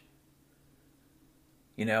much.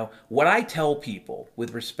 You know, what I tell people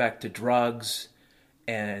with respect to drugs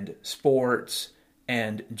and sports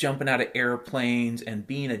and jumping out of airplanes and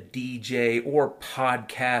being a DJ or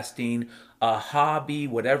podcasting, a hobby,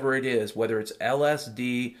 whatever it is, whether it's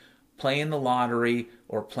LSD, playing the lottery,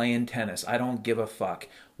 or playing tennis, I don't give a fuck.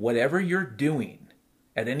 Whatever you're doing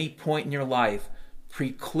at any point in your life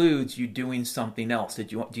precludes you doing something else.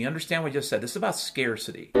 Do you understand what I just said? This is about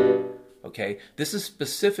scarcity. Okay? This is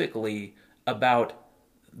specifically about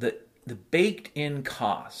the baked-in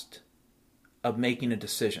cost of making a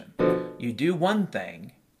decision. You do one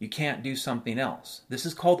thing, you can't do something else. This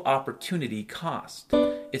is called opportunity cost.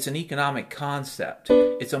 It's an economic concept.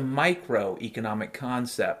 It's a microeconomic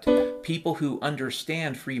concept. People who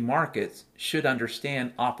understand free markets should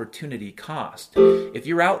understand opportunity cost. If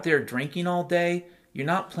you're out there drinking all day, you're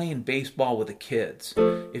not playing baseball with the kids.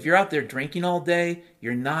 If you're out there drinking all day,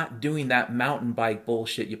 you're not doing that mountain bike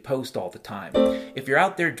bullshit you post all the time. If you're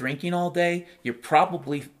out there drinking all day, you're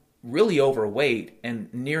probably really overweight and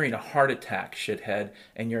nearing a heart attack, shithead,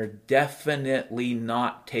 and you're definitely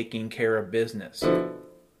not taking care of business.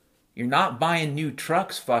 You're not buying new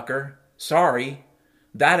trucks, fucker. Sorry.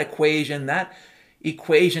 That equation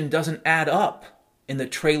doesn't add up in the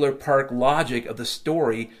trailer park logic of the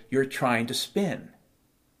story you're trying to spin.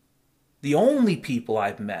 The only people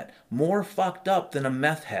I've met more fucked up than a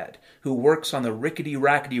meth head who works on the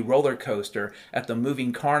rickety-rackety roller coaster at the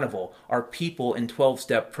moving carnival are people in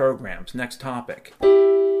 12-step programs. Next topic.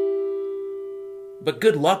 But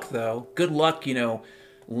good luck, though. Good luck,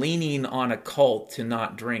 leaning on a cult to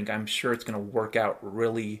not drink. I'm sure it's going to work out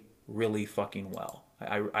really, really fucking well.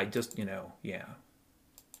 I just, yeah.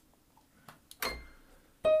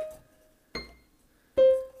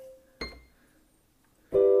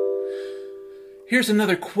 Here's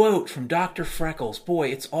another quote from Dr. Freckles. Boy,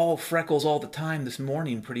 it's all Freckles all the time this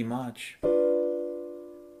morning, pretty much.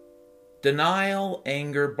 Denial,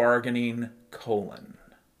 anger, bargaining, :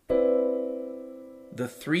 the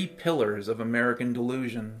 3 pillars of American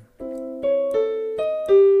delusion.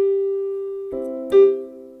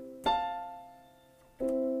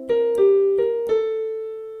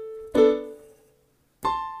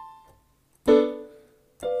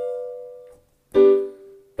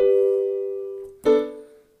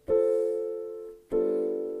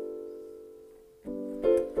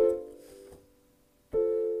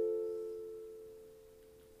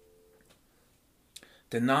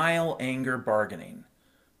 Denial, anger, bargaining.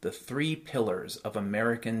 The 3 pillars of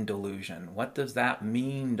American delusion. What does that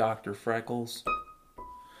mean, Dr. Freckles?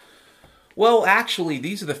 Well, actually,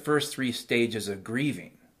 these are the first 3 stages of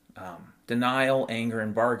grieving. Denial, anger,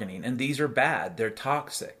 and bargaining. And these are bad. They're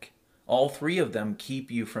toxic. All 3 of them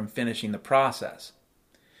keep you from finishing the process.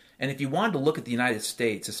 And if you wanted to look at the United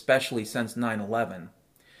States, especially since 9/11,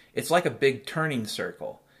 it's like a big turning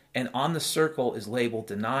circle. And on the circle is labeled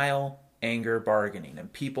denial, anger, bargaining,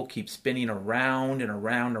 and people keep spinning around and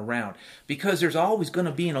around and around because there's always going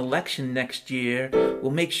to be an election next year.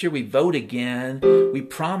 We'll make sure we vote again. We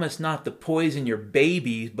promise not to poison your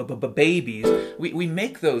babies, babies. We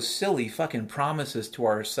make those silly fucking promises to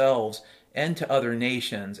ourselves and to other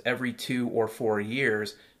nations every 2 or 4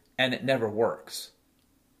 years, and it never works.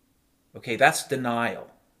 Okay, that's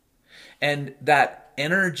denial. And that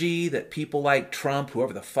energy that people like Trump,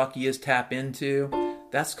 whoever the fuck he is, tap into,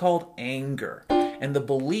 that's called anger. And the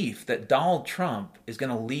belief that Donald Trump is going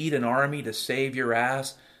to lead an army to save your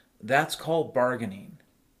ass, that's called bargaining.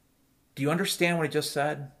 Do you understand what I just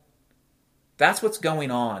said? That's what's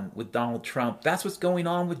going on with Donald Trump. That's what's going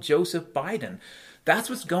on with Joseph Biden. That's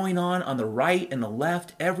what's going on the right and the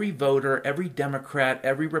left. Every voter, every Democrat,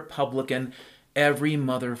 every Republican, every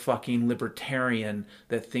motherfucking libertarian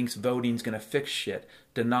that thinks voting's going to fix shit.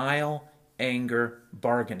 Denial, anger,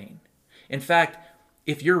 bargaining. In fact,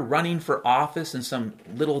 if you're running for office in some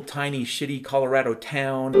little tiny shitty Colorado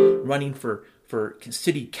town, running for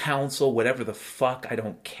city council, whatever the fuck, I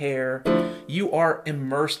don't care, you are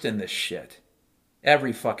immersed in this shit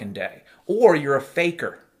every fucking day. Or you're a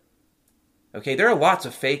faker. Okay, there are lots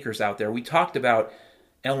of fakers out there. We talked about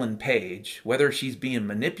Ellen Page, whether she's being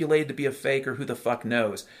manipulated to be a faker, who the fuck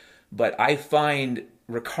knows. But I find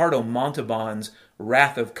Ricardo Montalban's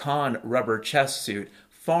Wrath of Khan rubber chest suit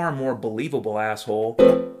far more believable, asshole.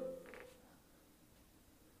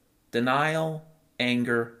 Denial,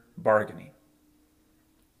 anger, bargaining.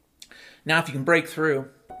 Now, if you can break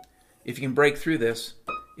through this,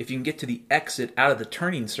 if you can get to the exit out of the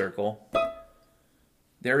turning circle,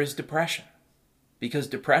 there is depression. Because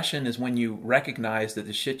depression is when you recognize that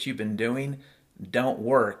the shit you've been doing don't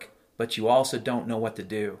work, but you also don't know what to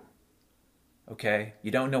do. Okay?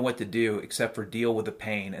 You don't know what to do except for deal with the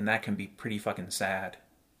pain, and that can be pretty fucking sad.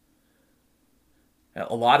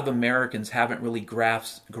 A lot of Americans haven't really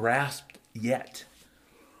grasped yet.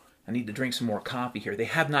 I need to drink some more coffee here. They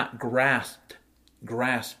have not grasped.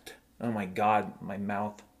 Oh my God, my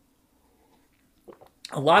mouth.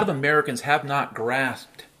 A lot of Americans have not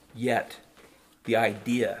grasped yet the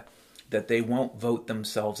idea that they won't vote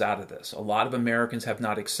themselves out of this. A lot of Americans have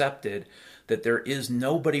not accepted that there is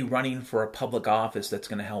nobody running for a public office that's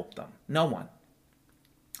going to help them. No one.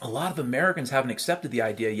 A lot of Americans haven't accepted the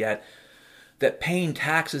idea yet that paying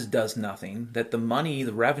taxes does nothing, that the money,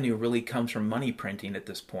 the revenue really comes from money printing at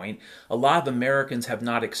this point. A lot of Americans have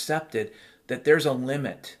not accepted that there's a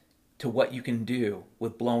limit to what you can do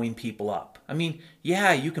with blowing people up. I mean,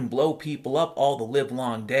 yeah, you can blow people up all the live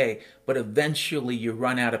long day, but eventually you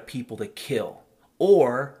run out of people to kill.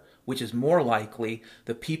 Or, which is more likely,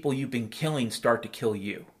 the people you've been killing start to kill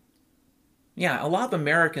you. Yeah, a lot of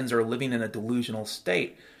Americans are living in a delusional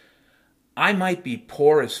state. I might be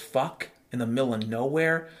poor as fuck in the middle of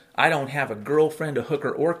nowhere. I don't have a girlfriend, a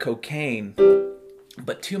hooker, or cocaine.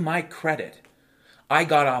 But to my credit, I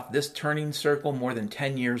got off this turning circle more than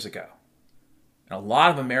 10 years ago. And a lot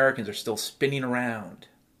of Americans are still spinning around.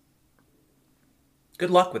 Good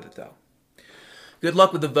luck with it, though. Good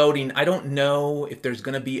luck with the voting. I don't know if there's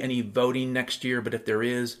going to be any voting next year, but if there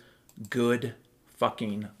is, good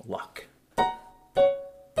fucking luck.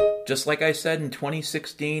 Just like I said in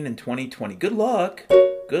 2016 and 2020, good luck.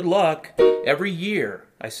 Good luck. Every year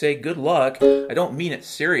I say good luck. I don't mean it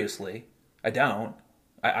seriously. I don't.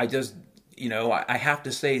 I just, I have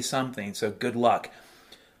to say something, so good luck.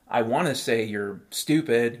 I want to say you're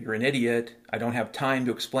stupid, you're an idiot. I don't have time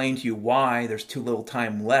to explain to you why. There's too little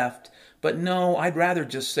time left. But no, I'd rather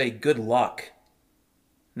just say good luck.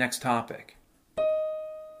 Next topic.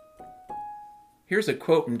 Here's a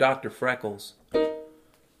quote from Dr. Freckles.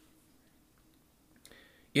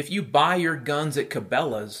 If you buy your guns at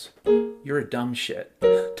Cabela's, you're a dumb shit.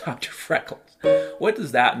 Dr. Freckles. What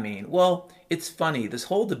does that mean? Well, it's funny. This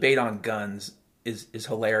whole debate on guns is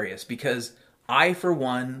hilarious because I, for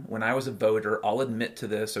one, when I was a voter, I'll admit to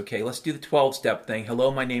this. Okay, let's do the 12-step thing.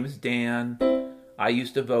 Hello, my name is Dan. I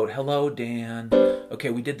used to vote. Hello, Dan.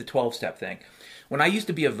 Okay, we did the 12-step thing. When I used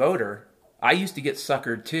to be a voter, I used to get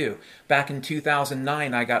suckered too. Back in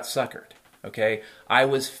 2009, I got suckered. Okay, I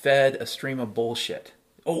was fed a stream of bullshit.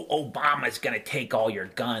 Oh, Obama's going to take all your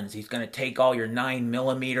guns. He's going to take all your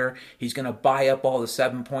 9mm. He's going to buy up all the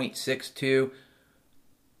 7.62.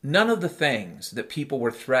 None of the things that people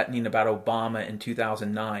were threatening about Obama in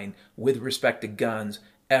 2009 with respect to guns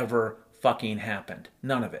ever fucking happened.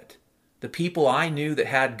 None of it. The people I knew that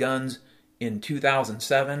had guns in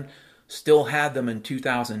 2007 still had them in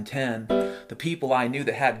 2010. The people I knew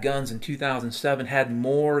that had guns in 2007 had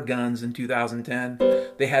more guns in 2010.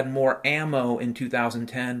 They had more ammo in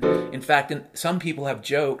 2010. In fact, some people have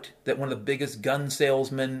joked that one of the biggest gun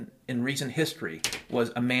salesmen in recent history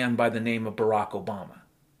was a man by the name of Barack Obama.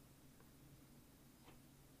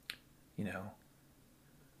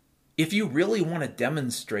 If you really want to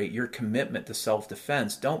demonstrate your commitment to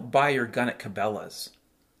self-defense, don't buy your gun at Cabela's.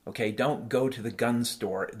 Okay, don't go to the gun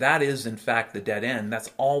store. That is, in fact, the dead end. That's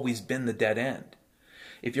always been the dead end.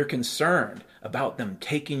 If you're concerned about them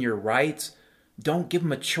taking your rights, don't give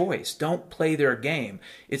them a choice. Don't play their game.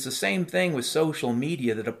 It's the same thing with social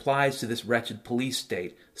media that applies to this wretched police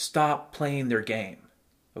state. Stop playing their game.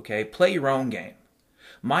 Okay, play your own game.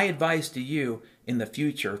 My advice to you in the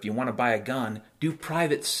future, if you want to buy a gun, do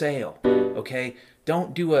private sale. Okay,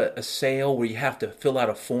 don't do a sale where you have to fill out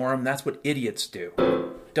a form. That's what idiots do.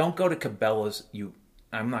 Don't go to Cabela's,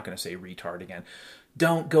 I'm not going to say retard again.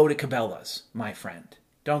 Don't go to Cabela's, my friend.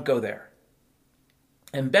 Don't go there.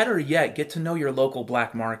 And better yet, get to know your local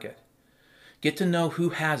black market. Get to know who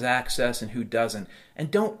has access and who doesn't.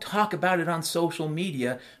 And don't talk about it on social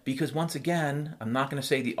media because, once again, I'm not going to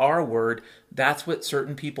say the R word. That's what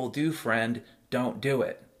certain people do, friend. Don't do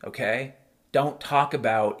it, okay? Don't talk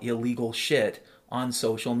about illegal shit on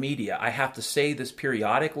social media. I have to say this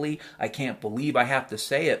periodically. I can't believe I have to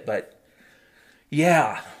say it, but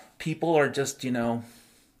yeah, people are just,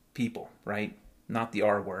 people, right? Not the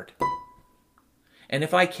R word. And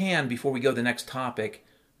if I can, before we go to the next topic,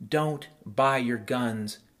 don't buy your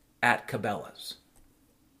guns at Cabela's.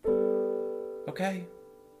 Okay?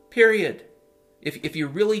 Period. If you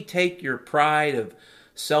really take your pride of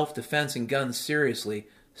self-defense and guns seriously,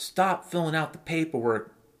 stop filling out the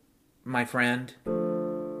paperwork, my friend.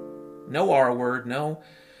 No R word, no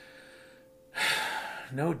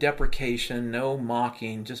deprecation, no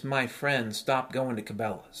mocking. Just, my friend, stop going to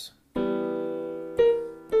Cabela's.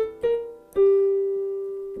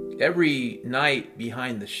 Every night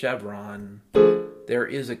behind the Chevron, there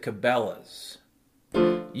is a Cabela's.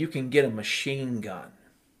 You can get a machine gun.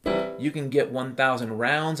 You can get 1,000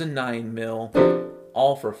 rounds of 9mm,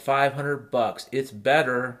 all for $500. It's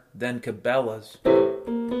better than Cabela's.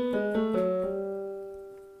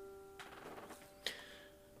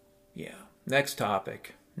 Yeah. Next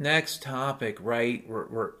topic, right?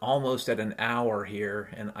 We're almost at an hour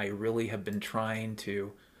here, and I really have been trying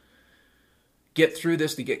to get through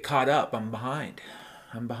this to get caught up. I'm behind.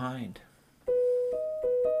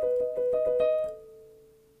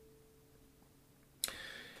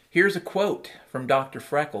 Here's a quote from Dr.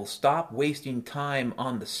 Freckles. Stop wasting time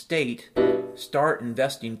on the state Start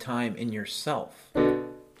investing time in yourself.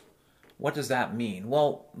 What does that mean?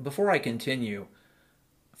 Well, before I continue,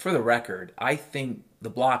 for the record, I think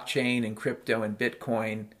the blockchain and crypto and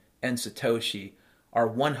Bitcoin and Satoshi are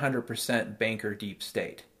 100% banker deep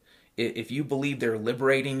state. If you believe they're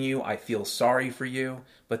liberating you, I feel sorry for you,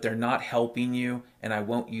 but they're not helping you, and I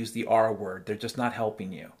won't use the R word. They're just not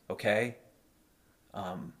helping you, okay?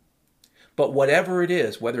 But whatever it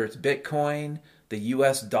is, whether it's Bitcoin, the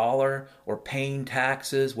US dollar, or paying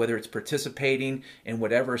taxes, whether it's participating in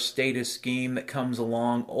whatever status scheme that comes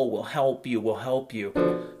along, oh, we'll help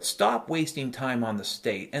you. Stop wasting time on the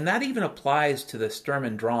state. And that even applies to the Sturm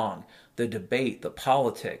und Drang, the debate, the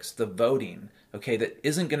politics, the voting, okay, that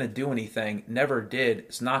isn't going to do anything, never did,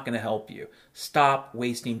 it's not going to help you. Stop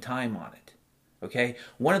wasting time on it, okay?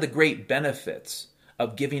 One of the great benefits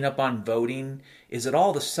of giving up on voting is that all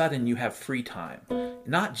of a sudden you have free time.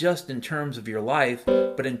 Not just in terms of your life,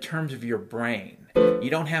 but in terms of your brain. You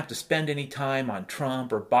don't have to spend any time on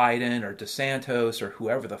Trump or Biden or DeSantis or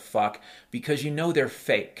whoever the fuck, because you know they're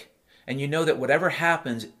fake. And you know that whatever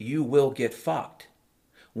happens, you will get fucked.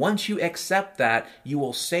 Once you accept that, you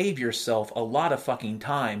will save yourself a lot of fucking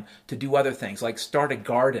time to do other things, like start a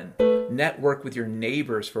garden, network with your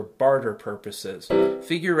neighbors for barter purposes,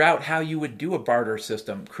 figure out how you would do a barter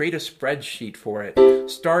system, create a spreadsheet for it,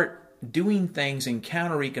 start doing things in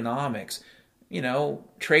counter economics,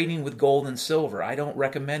 trading with gold and silver. I don't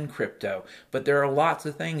recommend crypto, but there are lots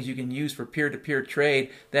of things you can use for peer-to-peer trade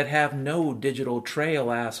that have no digital trail,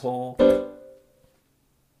 asshole.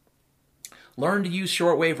 Learn to use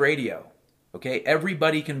shortwave radio. Okay,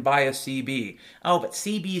 everybody can buy a CB. Oh, but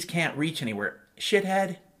CBs can't reach anywhere.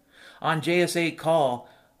 Shithead. On JS8 call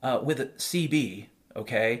with a CB,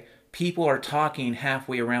 okay, people are talking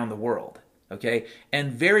halfway around the world. Okay,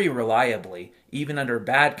 and very reliably, even under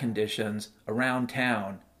bad conditions around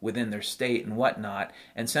town, within their state and whatnot.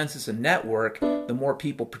 And since it's a network, the more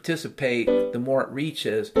people participate, the more it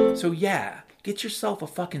reaches. So yeah, get yourself a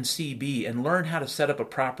fucking CB and learn how to set up a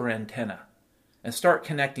proper antenna. And start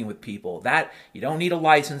connecting with people. That, you don't need a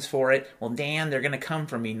license for it. Well, Dan, they're going to come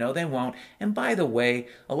for me. No, they won't. And by the way,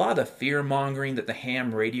 a lot of the fear-mongering that the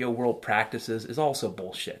ham radio world practices is also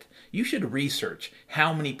bullshit. You should research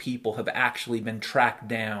how many people have actually been tracked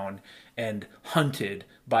down and hunted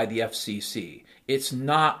by the FCC. It's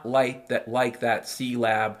not like that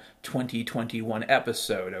C-Lab 2021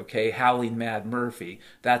 episode, okay? Howling Mad Murphy.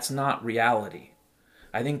 That's not reality.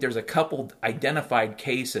 I think there's a couple identified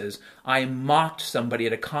cases. I mocked somebody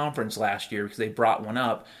at a conference last year because they brought one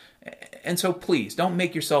up. And so please, don't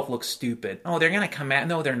make yourself look stupid. Oh, they're going to come at...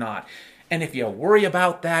 No, they're not. And if you worry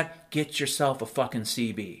about that, get yourself a fucking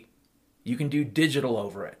CB. You can do digital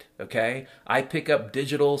over it, okay? I pick up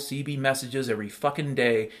digital CB messages every fucking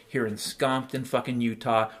day here in Scompton, fucking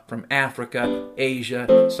Utah, from Africa,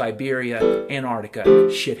 Asia, Siberia, Antarctica,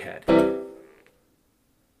 shithead.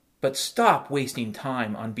 But stop wasting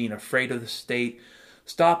time on being afraid of the state.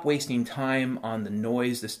 Stop wasting time on the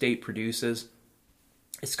noise the state produces.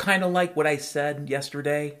 It's kind of like what I said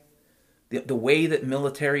yesterday. The way that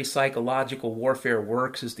military psychological warfare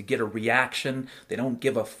works is to get a reaction. They don't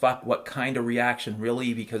give a fuck what kind of reaction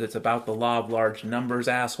really, because it's about the law of large numbers,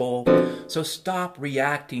 asshole. So stop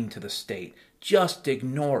reacting to the state. Just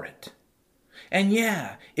ignore it. And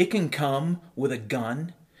yeah, it can come with a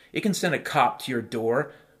gun. It can send a cop to your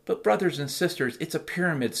door. But brothers and sisters, it's a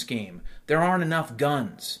pyramid scheme. There aren't enough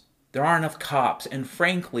guns. There aren't enough cops. And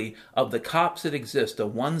frankly, of the cops that exist, the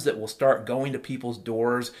ones that will start going to people's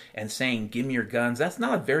doors and saying, give me your guns, that's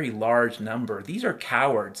not a very large number. These are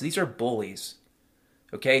cowards. These are bullies.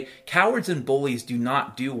 Okay? Cowards and bullies do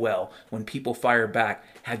not do well when people fire back.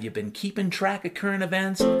 Have you been keeping track of current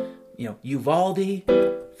events? Uvalde,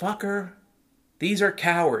 fucker. These are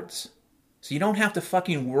cowards. So you don't have to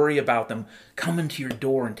fucking worry about them coming to your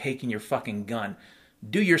door and taking your fucking gun.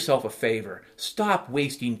 Do yourself a favor. Stop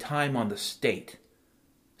wasting time on the state.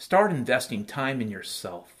 Start investing time in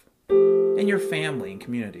yourself, in your family and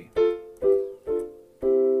community.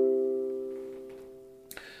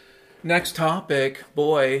 Next topic.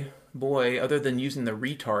 Boy, other than using the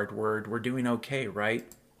retard word, we're doing okay,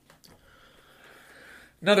 right?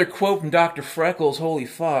 Another quote from Dr. Freckles. Holy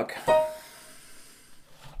fuck.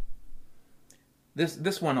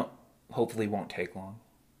 This one hopefully won't take long.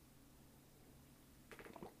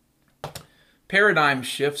 Paradigm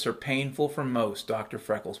shifts are painful for most, Dr.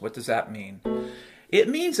 Freckles. What does that mean? It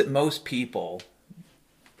means that most people,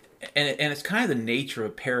 and it's kind of the nature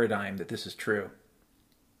of paradigm that this is true.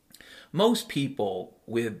 Most people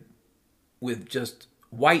with just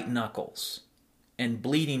white knuckles and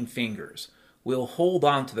bleeding fingers will hold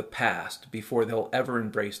on to the past before they'll ever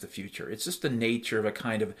embrace the future. It's just the nature of a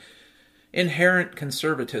kind of inherent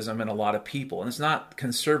conservatism in a lot of people. And it's not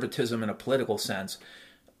conservatism in a political sense,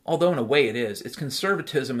 although in a way it is. It's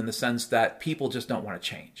conservatism in the sense that people just don't want to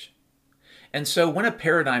change. And so when a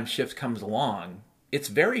paradigm shift comes along, it's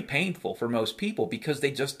very painful for most people because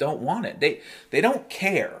they just don't want it. They don't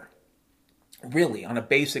care, really, on a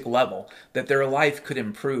basic level, that their life could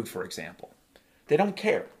improve, for example. They don't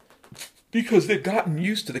care because they've gotten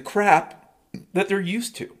used to the crap that they're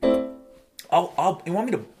used to. You want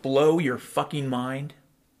me to blow your fucking mind?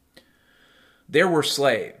 There were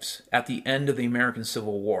slaves at the end of the American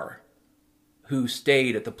Civil War who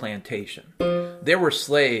stayed at the plantation. There were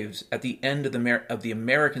slaves at the end of the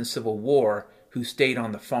American Civil War who stayed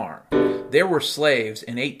on the farm. There were slaves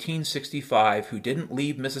in 1865 who didn't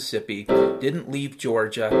leave Mississippi, didn't leave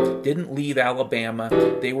Georgia, didn't leave Alabama.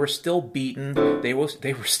 They were still beaten. They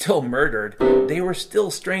were still murdered. They were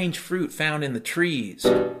still strange fruit found in the trees.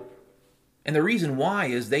 And the reason why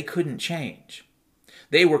is they couldn't change.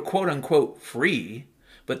 They were quote unquote free,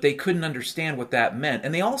 but they couldn't understand what that meant.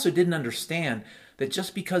 And they also didn't understand that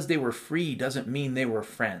just because they were free doesn't mean they were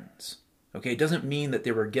friends. Okay, it doesn't mean that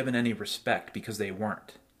they were given any respect because they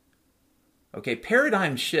weren't. Okay,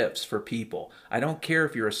 paradigm shifts for people. I don't care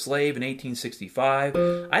if you're a slave in 1865.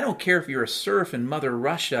 I don't care if you're a serf in Mother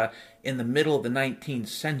Russia in the middle of the 19th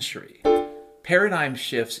century. Paradigm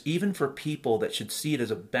shifts, even for people that should see it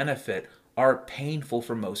as a benefit, are painful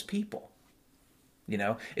for most people. You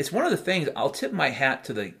know, it's one of the things. I'll tip my hat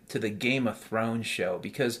to the Game of Thrones show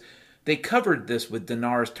because they covered this with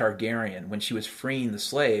Daenerys Targaryen when she was freeing the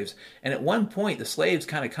slaves. And at one point, the slaves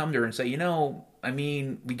kind of come to her and say, you know, I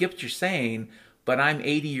mean, we get what you're saying, but I'm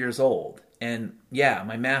 80 years old. And yeah,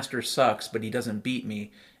 my master sucks, but he doesn't beat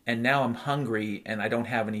me. And now I'm hungry and I don't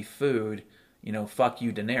have any food. You know, fuck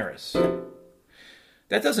you, Daenerys.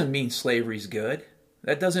 That doesn't mean slavery's good.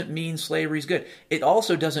 That doesn't mean slavery's good. It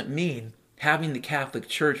also doesn't mean having the Catholic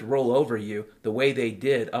Church roll over you the way they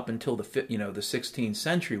did up until the 16th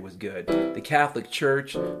century was good. The Catholic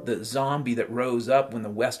Church, the zombie that rose up when the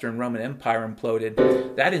Western Roman Empire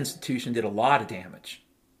imploded, that institution did a lot of damage.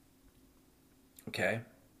 Okay?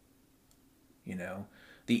 You know,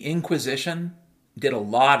 the Inquisition did a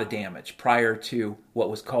lot of damage prior to what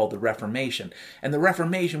was called the Reformation. And the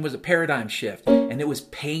Reformation was a paradigm shift, and it was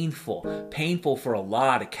painful for a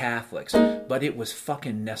lot of Catholics, but it was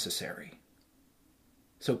fucking necessary.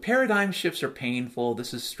 So paradigm shifts are painful.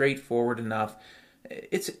 This is straightforward enough.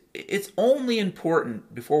 It's only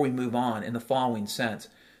important, before we move on, in the following sense,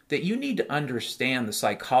 that you need to understand the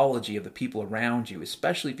psychology of the people around you,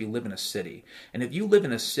 especially if you live in a city. And if you live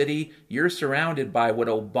in a city, you're surrounded by what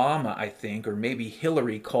Obama, I think, or maybe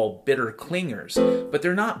Hillary called bitter clingers. But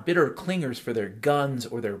they're not bitter clingers for their guns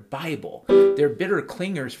or their Bible. They're bitter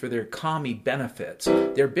clingers for their commie benefits.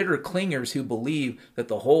 They're bitter clingers who believe that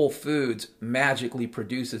the Whole Foods magically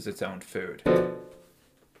produces its own food.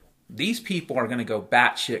 These people are going to go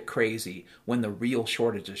batshit crazy when the real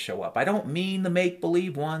shortages show up. I don't mean the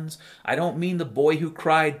make-believe ones. I don't mean the boy who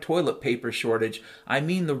cried toilet paper shortage. I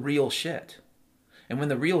mean the real shit. And when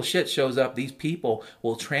the real shit shows up, these people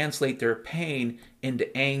will translate their pain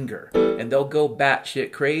into anger. And they'll go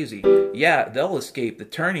batshit crazy. Yeah, they'll escape the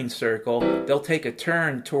turning circle. They'll take a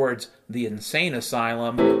turn towards the insane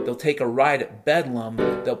asylum. They'll take a ride at Bedlam.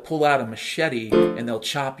 They'll pull out a machete and they'll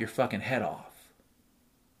chop your fucking head off.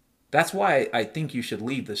 That's why I think you should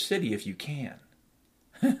leave the city if you can.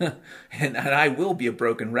 and I will be a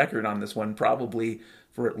broken record on this one, probably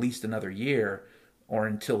for at least another year, or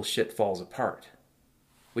until shit falls apart.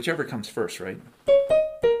 Whichever comes first, right?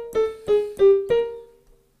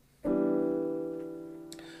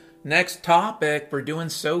 Next topic. We're doing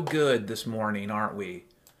so good this morning, aren't we?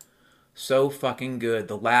 So fucking good.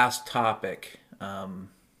 The last topic. And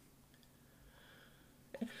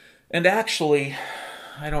actually,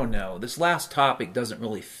 I don't know. This last topic doesn't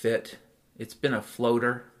really fit. It's been a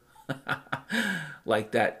floater.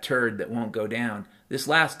 Like that turd that won't go down. This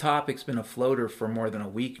last topic's been a floater for more than a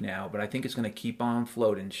week now, but I think it's going to keep on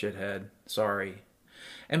floating, shithead. Sorry.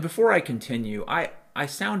 And before I continue, I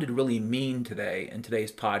sounded really mean today in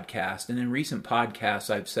today's podcast, and in recent podcasts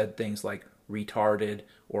I've said things like retarded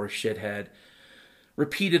or shithead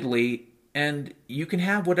repeatedly, and you can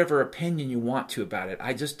have whatever opinion you want to about it.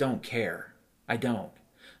 I just don't care. I don't.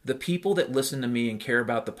 The people that listen to me and care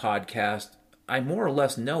about the podcast, I more or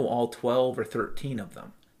less know all 12 or 13 of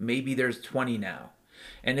them. Maybe there's 20 now.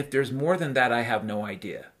 And if there's more than that, I have no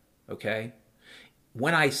idea. Okay?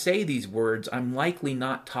 When I say these words, I'm likely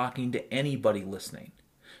not talking to anybody listening.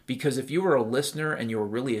 Because if you were a listener and you were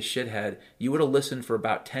really a shithead, you would have listened for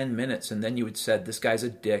about 10 minutes and then you would have said, this guy's a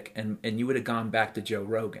dick, and you would have gone back to Joe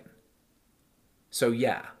Rogan. So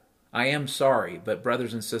yeah, I am sorry, but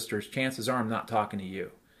brothers and sisters, chances are I'm not talking to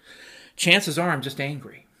you. Chances are I'm just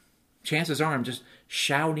angry. Chances are I'm just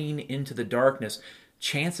shouting into the darkness.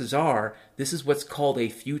 Chances are this is what's called a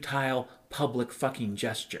futile public fucking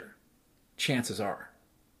gesture. Chances are.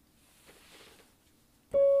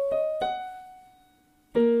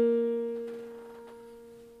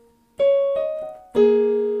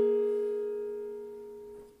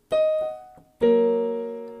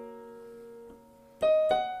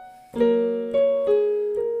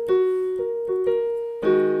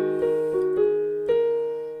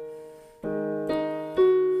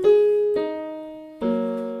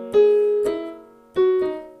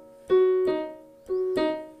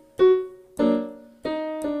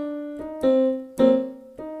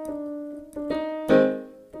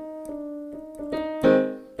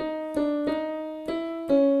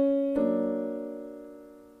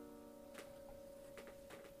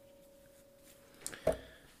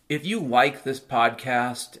 If you like this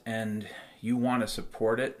podcast and you want to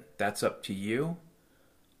support it, that's up to you.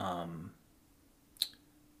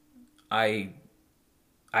 I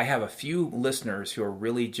have a few listeners who are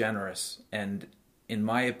really generous and, in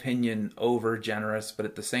my opinion, over generous, but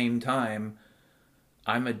at the same time,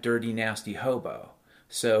 I'm a dirty, nasty hobo.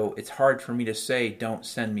 So it's hard for me to say, don't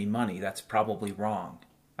send me money. That's probably wrong.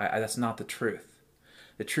 That's not the truth.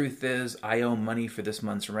 The truth is, I owe money for this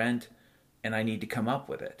month's rent, and I need to come up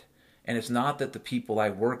with it. And it's not that the people I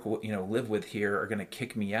live with here are going to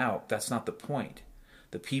kick me out. That's not the point.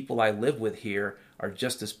 The people I live with here are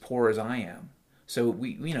just as poor as I am. So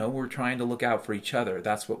we're trying to look out for each other.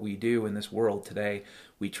 That's what we do in this world today.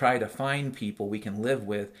 We try to find people we can live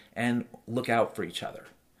with and look out for each other.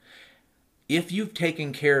 If you've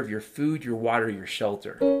taken care of your food, your water, your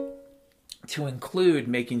shelter, to include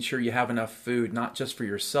making sure you have enough food, not just for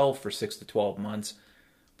yourself for 6 to 12 months,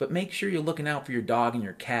 but make sure you're looking out for your dog and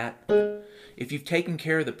your cat. If you've taken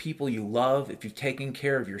care of the people you love, if you've taken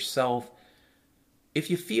care of yourself, if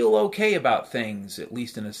you feel okay about things, at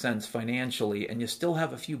least in a sense financially, and you still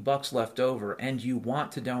have a few bucks left over and you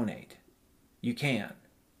want to donate, you can.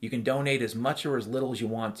 You can donate as much or as little as you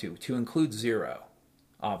want to include zero,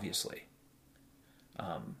 obviously.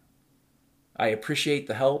 I appreciate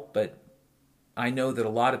the help, but I know that a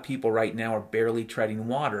lot of people right now are barely treading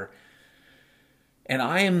water. And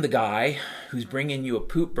I am the guy who's bringing you a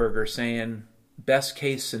poop burger saying, best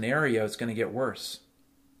case scenario, it's going to get worse.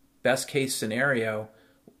 Best case scenario,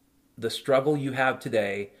 the struggle you have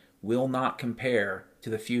today will not compare to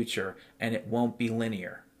the future, and it won't be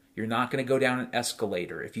linear. You're not going to go down an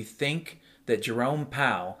escalator. If you think that Jerome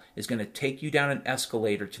Powell is going to take you down an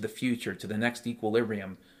escalator to the future, to the next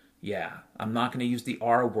equilibrium, yeah, I'm not going to use the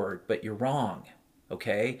R word, but you're wrong.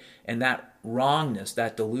 Okay? And that wrongness,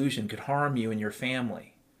 that delusion could harm you and your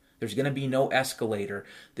family. There's going to be no escalator.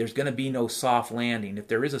 There's going to be no soft landing. If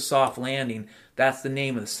there is a soft landing, that's the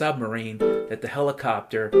name of the submarine that the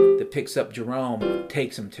helicopter that picks up Jerome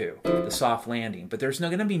takes him to, the soft landing. But there's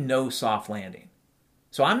going to be no soft landing.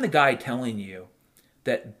 So I'm the guy telling you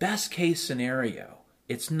that best case scenario,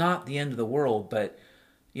 it's not the end of the world, but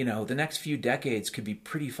the next few decades could be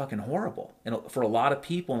pretty fucking horrible for a lot of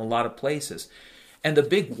people in a lot of places. And the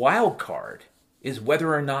big wild card is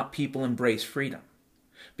whether or not people embrace freedom.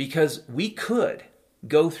 Because we could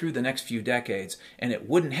go through the next few decades and it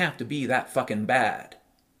wouldn't have to be that fucking bad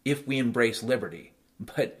if we embrace liberty.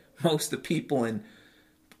 But most of the people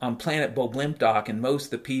on planet Boblimpdoc and most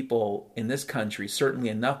of the people in this country, certainly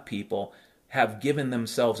enough people, have given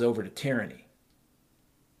themselves over to tyranny.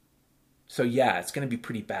 So yeah, it's going to be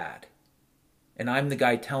pretty bad. And I'm the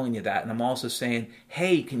guy telling you that. And I'm also saying,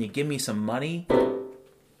 hey, can you give me some money?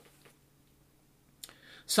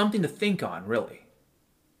 Something to think on, really.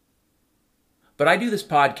 But I do this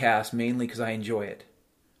podcast mainly because I enjoy it.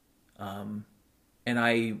 And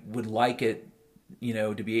I would like it,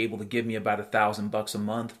 to be able to give me about $1,000 a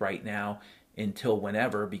month right now until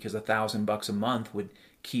whenever, because $1,000 a month would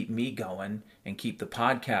keep me going and keep the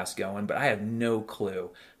podcast going. But I have no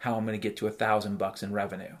clue how I'm going to get to $1,000 in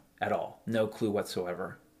revenue at all. No clue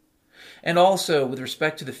whatsoever. And also, with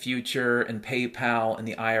respect to the future and PayPal and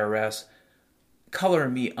the IRS, color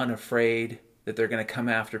me unafraid that they're going to come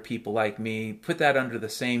after people like me. Put that under the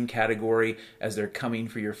same category as they're coming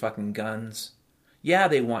for your fucking guns. Yeah,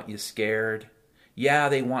 they want you scared. Yeah,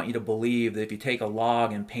 they want you to believe that if you take a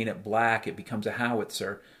log and paint it black, it becomes a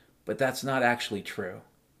howitzer. But that's not actually true.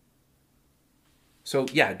 So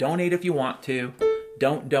yeah, donate if you want to.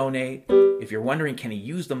 Don't donate. If you're wondering, can he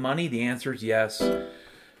use the money? The answer is yes.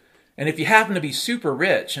 And if you happen to be super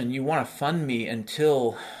rich and you want to fund me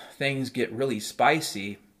until things get really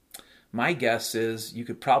spicy, my guess is you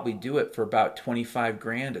could probably do it for about 25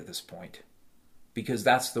 grand at this point. Because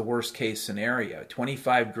that's the worst case scenario.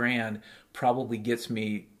 25 grand probably gets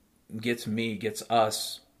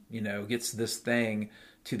us, gets this thing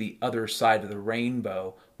to the other side of the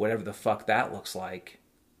rainbow, whatever the fuck that looks like.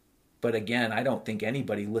 But again, I don't think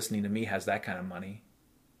anybody listening to me has that kind of money.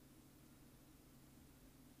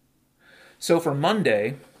 So for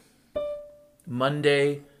Monday,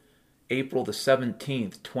 April the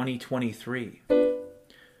 17th, 2023,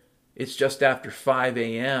 it's just after 5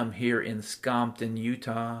 a.m. here in Scompton,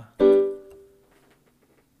 Utah.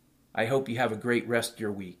 I hope you have a great rest of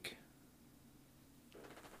your week.